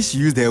conniving. You see, she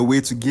used her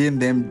way to gain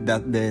them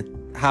the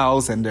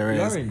house and the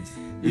rest. Lawrence,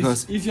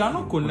 because if you are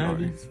not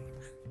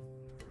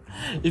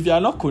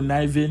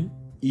conniving,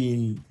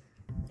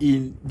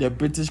 in the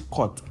British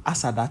court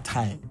as at that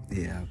time,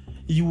 yeah,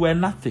 you were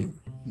nothing.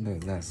 No,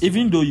 that's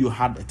Even though you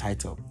had a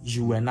title,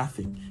 you were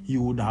nothing.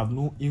 You would have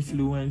no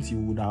influence. You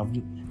would have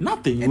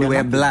nothing. You and they were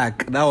nothing.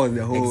 black. That was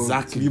the whole.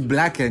 Exactly. To be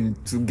black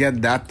and to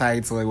get that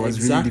title, it was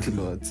really Exactly.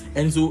 difficult.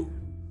 And so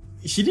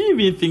she didn't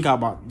even think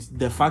about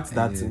the fact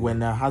that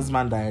when her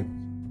husband died,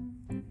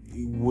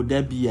 would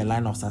there be a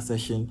line of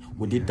succession?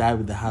 Would it die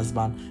with the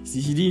husband?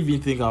 See, she didn't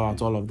even think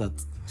about all of that.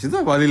 She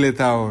thought about it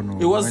later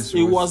on. It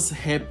was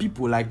her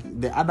people,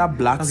 like the other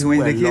blacks Okay, who when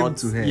were they came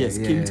lords, to her,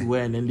 came to her,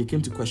 and then they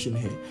came to question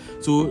her.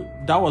 So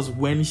that was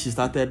when she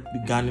started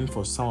gunning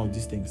for some of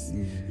these things.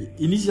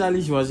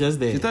 Initially, she was just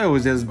there. She thought it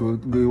was just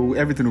go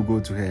everything would go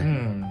to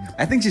her.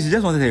 I think she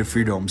just wanted her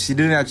freedom. She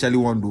didn't actually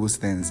want those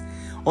things.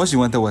 All she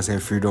wanted was her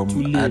freedom. To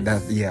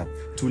live.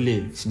 To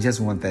live. She just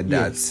wanted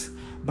that. Yes.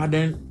 But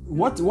then,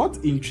 what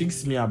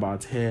intrigues me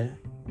about her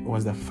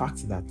was the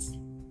fact that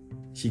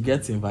she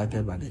gets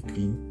invited by the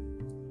queen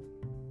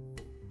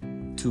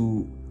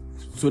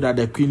so that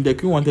the queen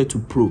wanted to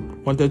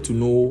probe, wanted to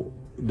know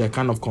the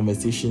kind of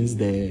conversations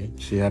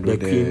she had the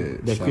with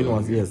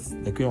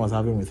queen was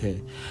having with her.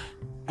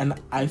 And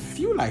I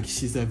feel like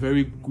she's a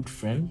very good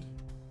friend,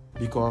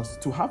 because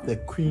to have the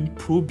queen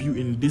probe you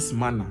in this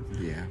manner,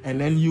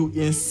 and then you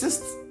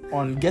insist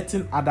on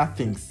getting other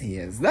things,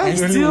 that's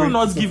and really still weird.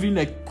 not giving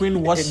the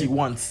queen what she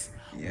wants.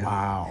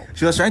 Wow.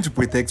 She was trying to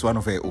protect one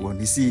of her own.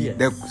 You see,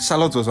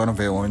 Charlotte was one of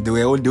her own. They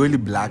were all the only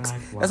blacks.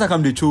 That's how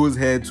come they chose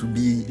her to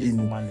be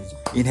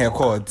in her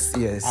courts.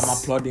 Yes. I'm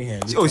applauding her.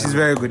 She's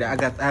very good.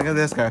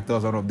 Agatha's character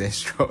was one of their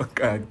strong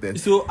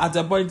characters. So at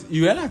a point,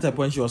 you realize at a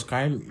point she was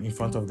crying in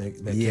front of the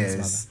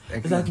king's mother.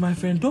 It's like, my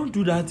friend, don't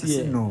do that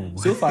here. No.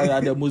 So far, you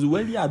are the most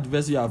worthy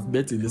adversary I've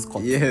met in this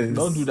court. Yes.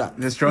 Don't do that.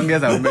 The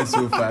strongest I've met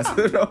so far.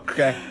 So don't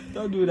cry.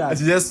 Don't do that.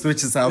 She just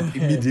switches up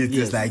immediately.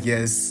 It's like,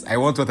 yes, I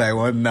want what I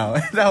want now.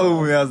 That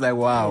moment, I was like,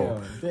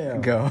 wow,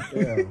 girl,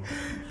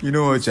 you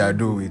know what you're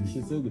doing.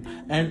 She's so good.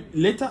 And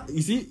later,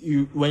 you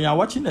see, when you're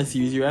watching the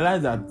series, you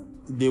realize that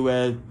they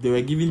were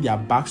giving their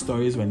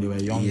backstories when they were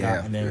younger,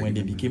 and then when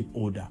they became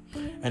older.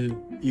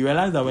 And you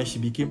realize that when she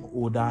became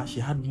older, she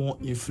had more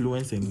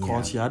influence in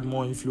court. She had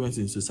more influence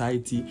in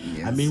society.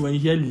 Yes. I mean, when you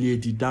hear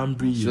Lady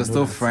Danbury, she was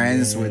still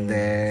friends with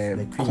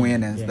the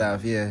queen and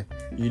stuff. Yeah,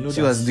 you know,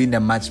 she was doing the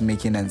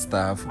matchmaking and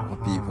stuff for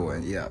people.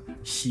 And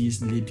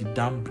she's Lady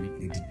Danbury.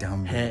 Lady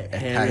Danbury.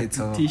 Her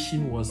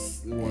reputation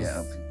was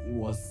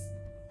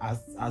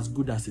as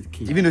good as it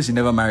came. Even though she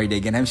never married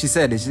again. I mean, she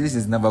said that she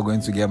is never going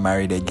to get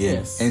married again.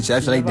 Yes, and she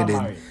actually didn't.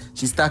 Married.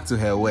 She stuck to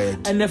her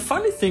word. And the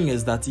funny thing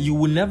is that you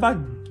will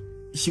never...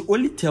 She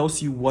only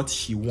tells you what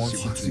she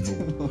wants you to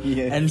know.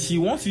 And she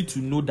wants you to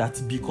know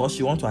that because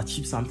she wants to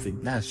achieve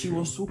something. She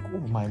was so... Oh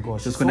my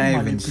gosh. She's so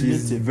manipulative.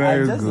 She's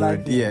very good.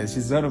 Like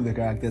she's one of the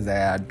characters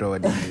I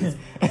adored.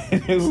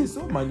 She's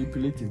so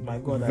manipulative. My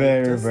God.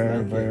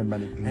 Very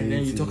manipulative. And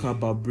then you talk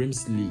about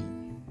Brimsley.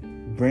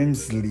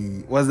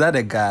 Was that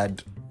a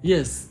guard?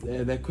 Yes,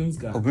 the Queen's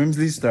guard.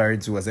 Brimsley's story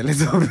too was a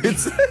little bit.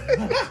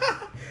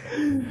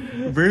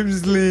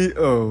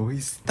 Brimsley,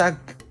 he's stuck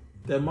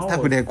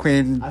with the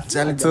Queen.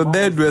 So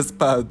that was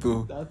part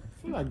too. I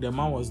feel like the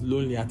man was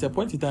lonely. At a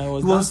point in time, he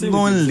was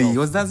lonely. He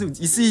was dancing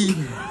with, you see,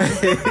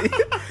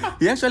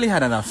 he actually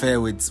had an affair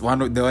with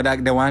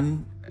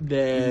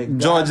the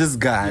George's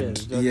guard.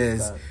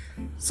 Yes.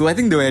 So I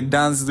think they were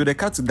dancing. So they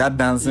cut to that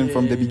dancing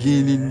from the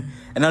beginning.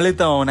 And then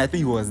later on, I think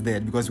he was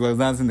dead because he was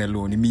dancing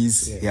alone. It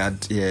means he had,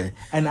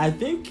 And I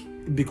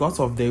think because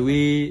of the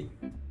way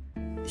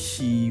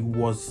he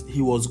was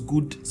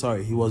good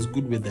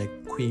with the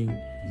Queen.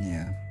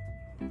 Yeah.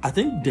 I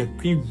think the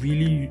Queen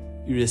really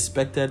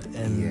respected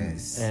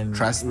and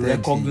trusted,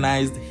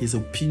 recognized his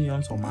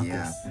opinions on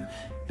matters. Yeah.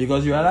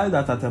 Because you realize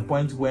that at a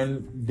point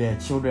when the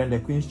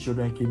Queen's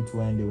children came to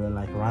her and they were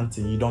like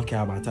ranting, you don't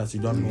care about us, you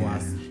don't know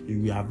us,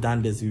 we have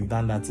done this, we've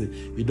done that,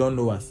 you don't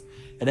know us.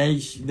 And then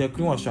the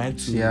Queen was trying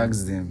to... She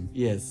asked him.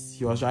 Yes,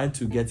 he was trying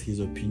to get his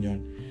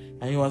opinion.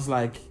 And he was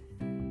like,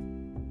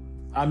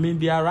 I mean,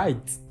 they are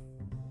right.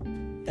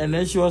 And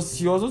then she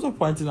was also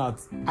pointing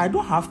out, I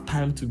don't have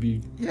time to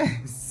be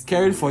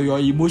caring for your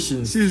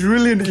emotions. She's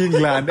ruling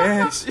England.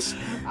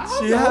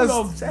 She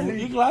has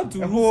England to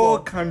the whole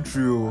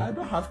country. I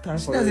don't have time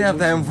for your emotions. She doesn't have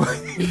time for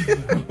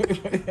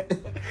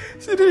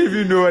she didn't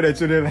even know what the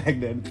children like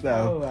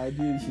themselves. Oh, I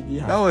did. She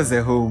did. That was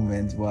a whole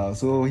moment. Wow.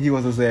 So he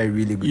was also a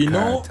really good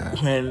character.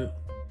 You know,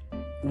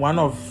 when one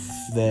of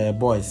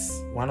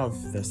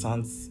the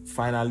sons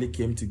finally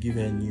came to give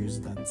her news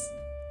that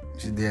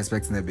they're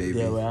expecting a baby.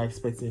 They were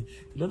expecting.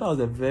 You know, that was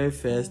the very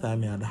first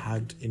time he had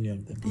hugged any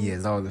of them.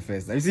 Yes, that was the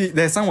first time. You see,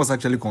 the son was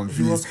actually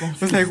confused. He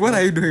was like, what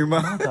are you doing,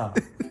 man?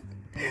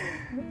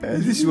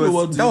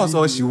 That was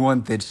all she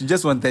wanted. She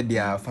just wanted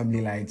their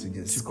family line to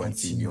just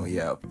continue.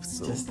 Yeah.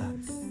 So. Just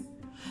that.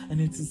 And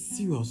it is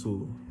serious.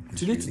 So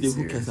today,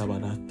 who cares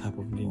about that type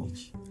of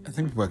lineage? I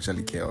think people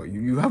actually care.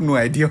 You have no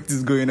idea what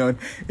is going on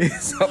in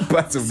some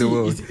parts of the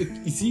world.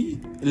 You see,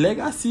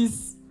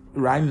 legacies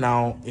right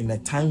now, in the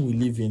time we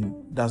live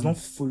in, does not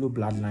follow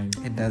bloodline.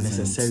 It doesn't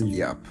necessarily.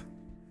 Yep.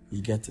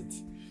 You get it.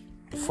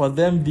 For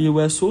them, they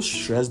were so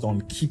stressed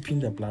on keeping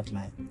the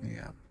bloodline.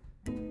 Yeah.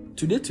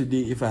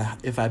 today,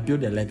 if I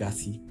build a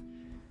legacy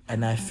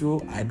and I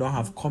feel I don't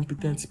have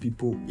competent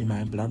people in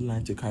my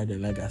bloodline to carry the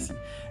legacy,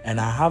 and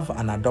I have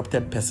an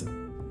adopted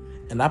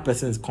person, and that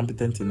person is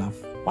competent enough,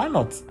 why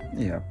not?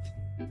 Yeah.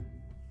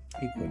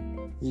 He could.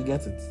 You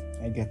get it?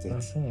 I get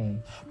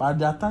it. But at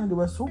that time, they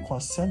were so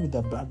concerned with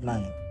the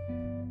bloodline.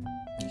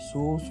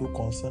 So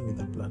concerned with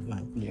the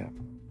bloodline. Yeah.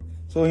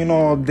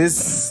 So,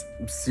 this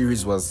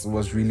series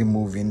was really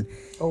moving.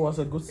 Oh, it was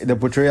a good series. The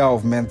portrayal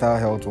of mental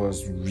health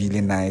was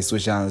really nice.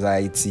 Social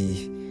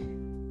anxiety.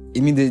 I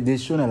mean, they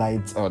shone a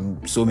light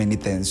on so many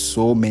things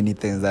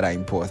that are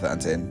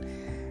important.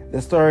 And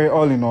the story,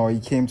 all in all,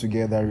 it came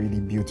together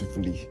really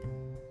beautifully.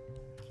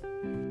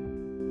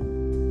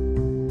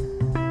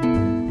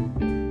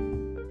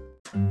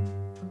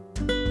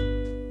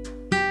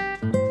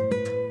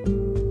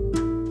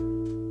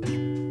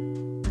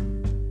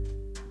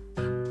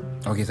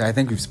 Okay, so I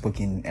think we've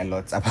spoken a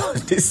lot about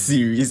this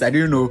series. I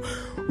didn't know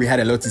we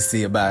had a lot to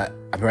say, but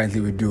apparently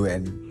we do,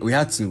 and we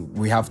have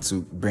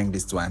to bring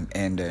this to an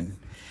end. And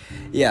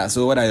yeah,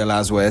 so what are your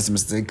last words,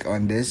 Mr.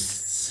 on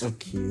this?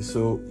 Okay,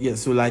 so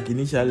like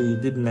initially you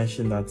did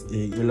mention that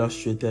it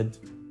illustrated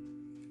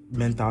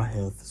mental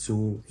health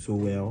so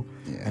well,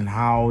 and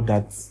how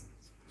that,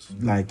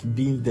 like,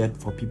 being there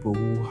for people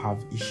who have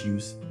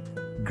issues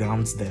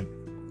grounds them.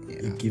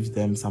 It gives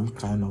them some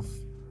kind of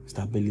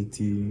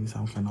stability,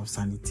 some kind of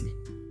sanity.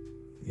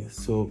 Yes.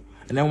 So,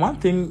 and then one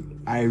thing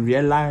I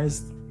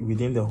realized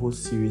within the whole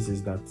series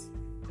is that,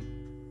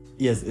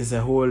 yes, it's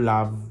a whole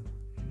love,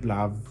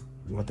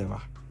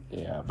 whatever.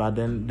 Yeah. But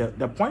then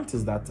the point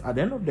is that at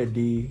the end of the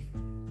day,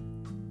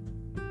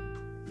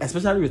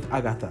 especially with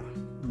Agatha,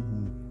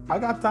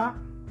 Agatha,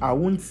 I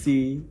wouldn't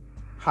say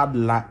had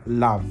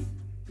love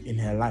in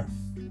her life.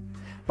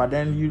 But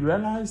then you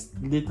realize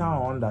later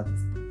on that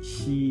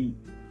she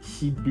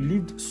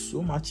believed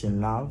so much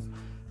in love,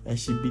 and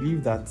she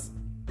believed that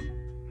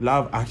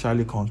love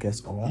actually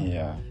conquers all.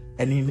 Yeah.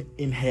 And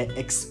in her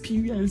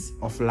experience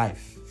of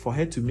life, for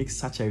her to make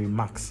such a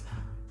remarks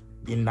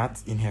in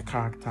her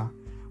character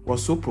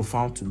was so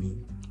profound to me,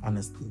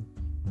 honestly.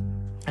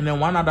 And then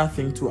one other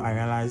thing too I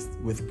realized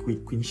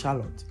with Queen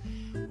Charlotte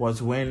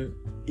was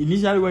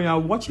initially when you're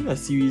watching a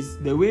series,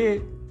 the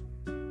way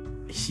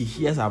she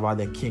hears about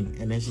the king,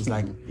 and then she's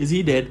like, is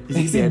he dead?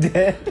 Is he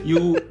dead?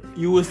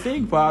 You would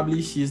think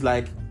probably she's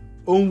like,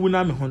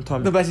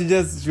 no, but she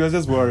was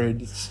just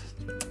worried.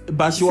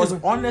 But she was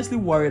honestly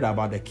worried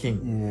about the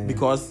king,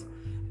 because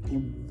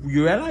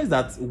you realize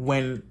that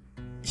when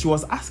she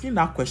was asking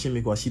that question,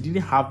 because they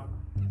didn't have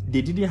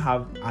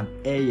an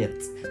heir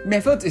yet. I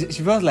mean,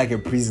 she felt like a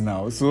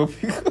prisoner. So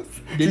because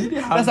they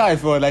didn't have. That's how I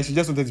felt. Like she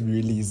just wanted to be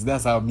released.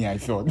 That's how I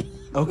felt.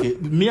 Okay,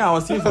 I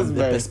was saying from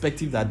the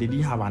perspective that they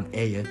didn't have an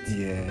heir yet.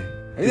 Yeah,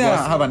 they didn't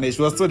have an heir.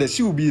 She was told that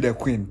she would be the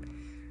queen,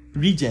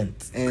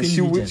 regent, and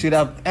should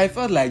have. I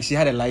felt like she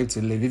had a life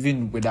to live,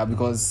 even with that,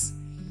 because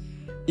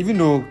even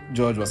though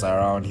George was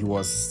around, he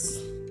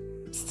was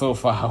so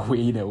far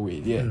away in a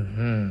way. Yeah.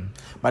 Mm-hmm.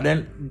 But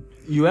then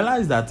you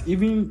realize that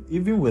even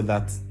with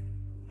that,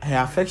 her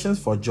affections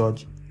for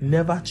George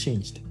never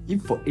changed.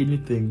 If for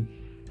anything,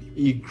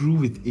 it grew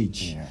with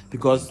age. Yeah.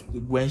 Because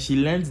when she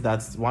learned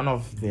that one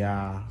of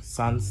their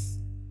sons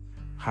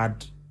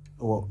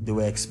they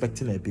were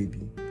expecting a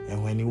baby,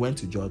 and when he went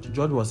to George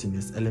was in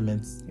his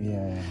elements.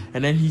 Yeah.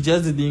 And then she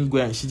just didn't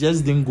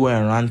go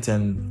and rant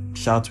and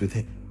shout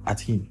at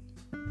him.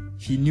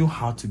 He knew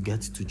how to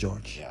get to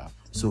George. Yeah.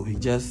 So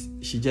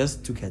she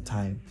just took her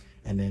time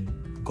and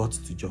then got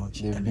to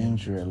George. They've been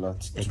through a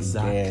lot.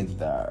 Exactly.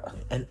 Together.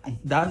 And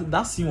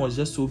that scene was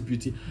just so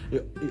beautiful.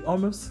 It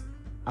almost,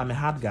 I'm a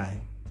hard guy.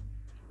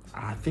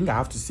 I think I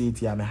have to say it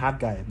here. I'm a hard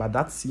guy, but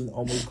that scene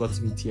almost got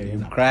me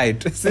tearing up.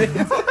 Cried.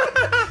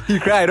 You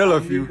cried, all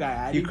of you.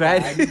 You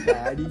cried. I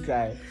didn't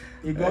cry.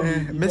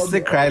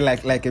 Mr. cried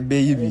like a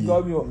baby. It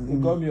got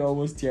me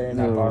almost tearing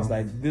up. I was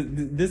like,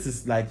 this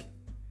is like,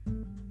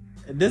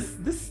 this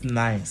is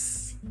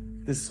nice.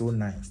 This is so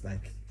nice.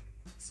 Like,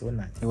 so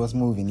nice. It was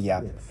moving,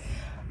 yeah. Yes.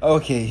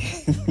 Okay.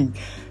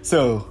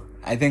 So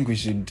I think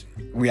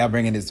we are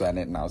bringing this to an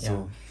end now.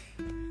 So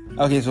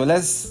okay, so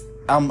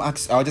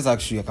I'll just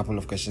ask you a couple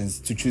of questions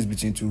to choose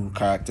between two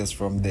characters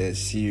from the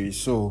series.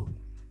 So,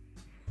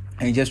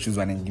 and you just choose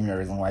one and give me a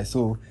reason why.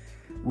 So,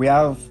 we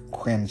have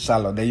Queen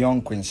Charlotte, the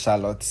young Queen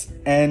Charlotte,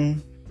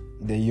 and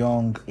the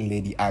young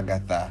Lady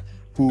Agatha.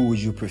 Who would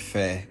you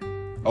prefer?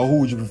 Or who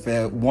would you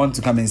prefer want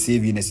to come and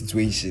save you in a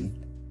situation?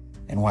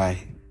 And why?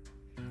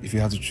 If you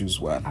have to choose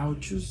one. I'll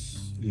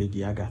choose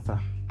Lady Agatha.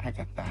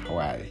 Agatha,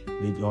 why?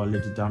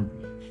 Lady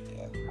Danbury.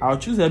 Yeah. I'll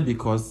choose her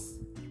because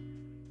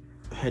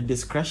her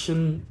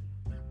discretion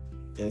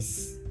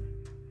is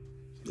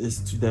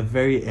to the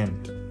very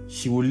end.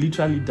 She will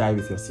literally die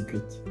with your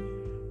secret.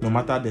 No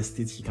matter the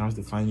state she comes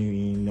to find you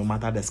in, no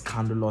matter the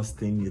scandalous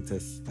thing it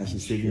is that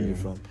she's saving you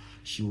from,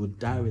 she will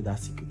die with that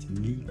secret,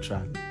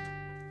 literally.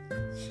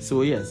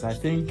 So yes, I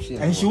think,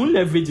 and she won't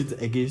leverage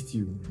it against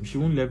you. She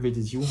won't leverage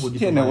it. She won't hold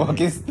it over your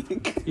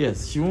head.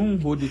 Yes, she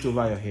won't hold it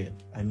over your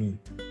head. I mean,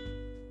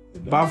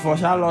 But for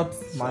Charlotte,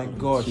 my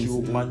God, she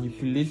will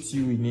manipulate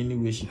you in any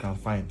way she can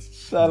find.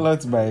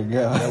 Charlotte, my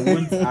girl.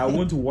 I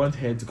won't want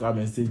her to come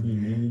and save me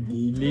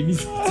in any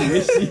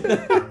situation.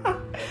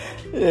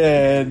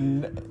 Yeah,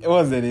 and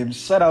what's the name?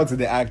 Shout out to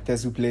the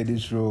actors who played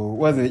this role.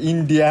 What's the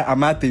India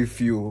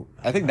Amatefu?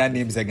 I think that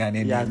name's a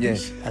Ghanaian name.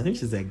 I think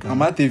she's a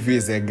Ghanaian. Amatefu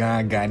is a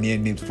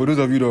Ghanaian name. For those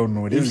of you who don't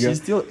know, this girl,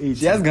 she's still 18.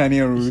 She has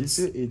Ghanaian roots.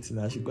 She's still 18.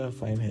 I should go and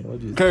find her. What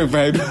do you Come and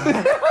find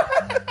her.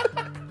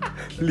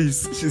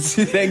 Please, she's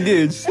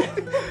engaged. So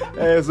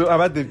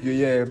Amatefu,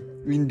 yeah,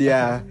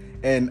 India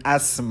and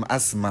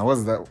Asma.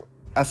 What's that?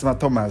 Asma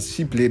Thomas.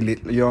 She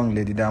played young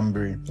Lady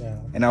Danbury. Yeah.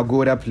 And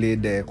Agoda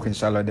played Queen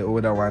Charlotte, the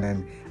older one,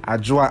 and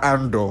Ajua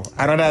Ando,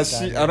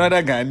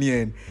 another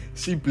Ghanaian.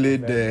 She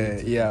played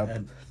the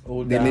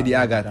Lady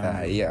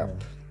Agatha. Yeah.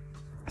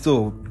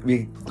 So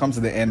we come to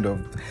the end of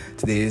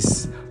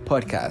today's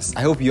podcast.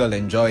 I hope you all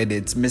enjoyed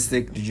it.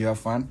 Mystic, did you have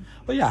fun?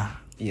 Oh yeah.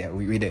 Yeah,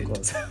 we did.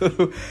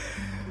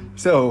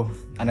 So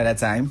another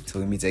time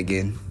till we meet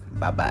again.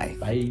 Bye.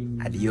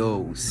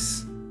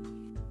 Adios.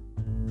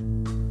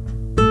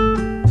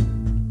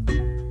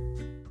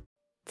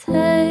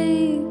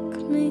 Take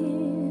me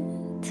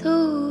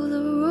to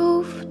the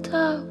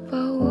rooftop.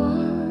 I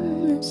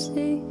wanna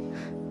see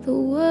the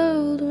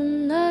world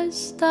when I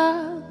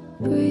stop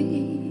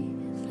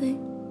breathing,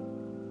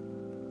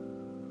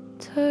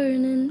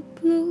 turning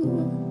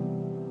blue.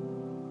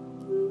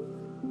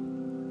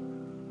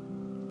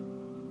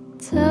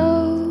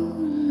 Tell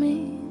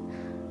me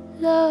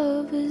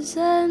love is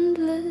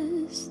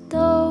endless.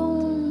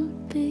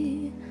 Don't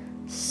be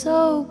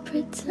so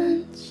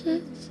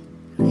pretentious.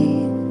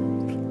 Leave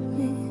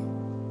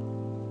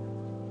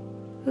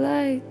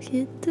like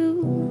you do.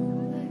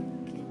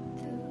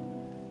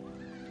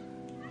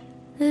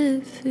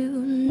 If you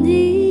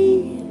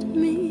need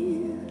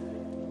me,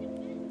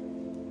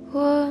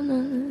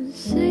 wanna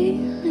see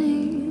me,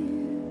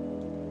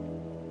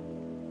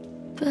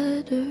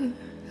 better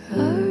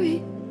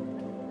hurry,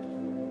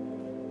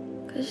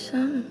 'cause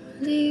I'm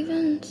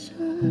leaving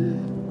soon.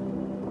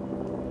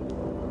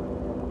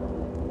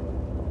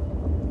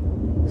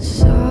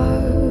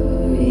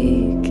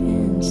 Sorry,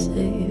 can't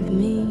save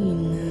me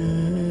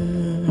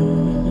now.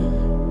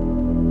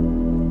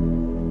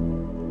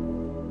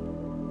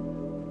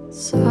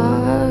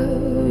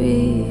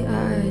 Sorry,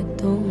 I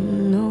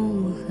don't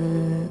know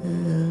how.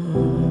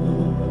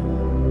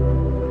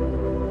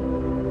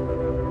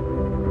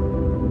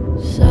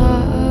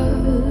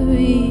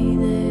 Sorry,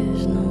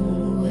 there's no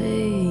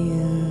way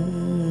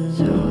out.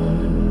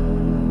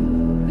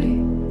 Sorry,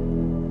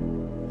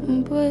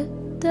 but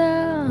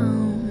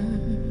down.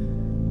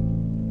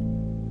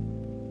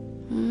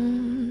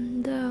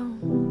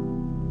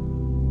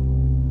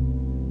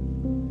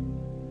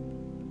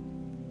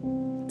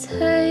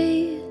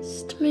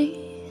 Taste me,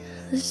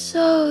 the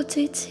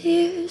salty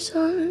tears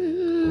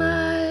on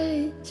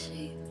my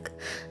cheek.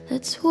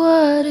 That's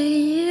what a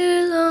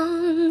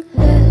year-long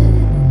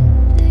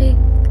headache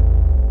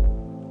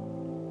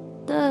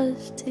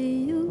does to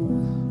you.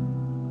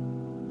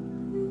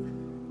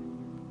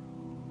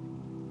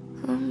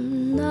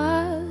 I'm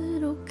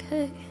not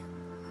okay.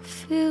 I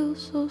feel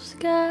so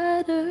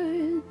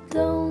scattered.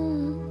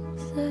 Don't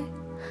say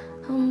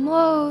I'm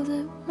all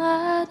that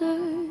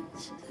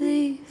matters.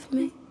 Leave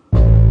me.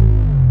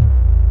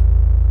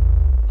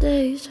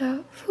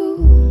 Deja vu.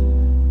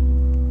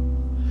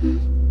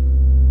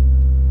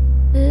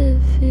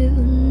 If you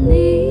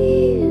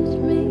need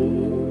me,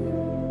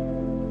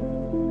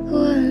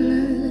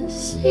 wanna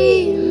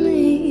see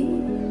me,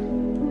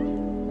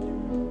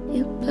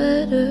 you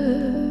better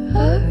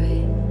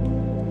hurry.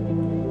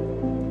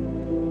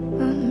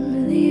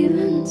 I'm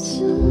leaving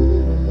soon.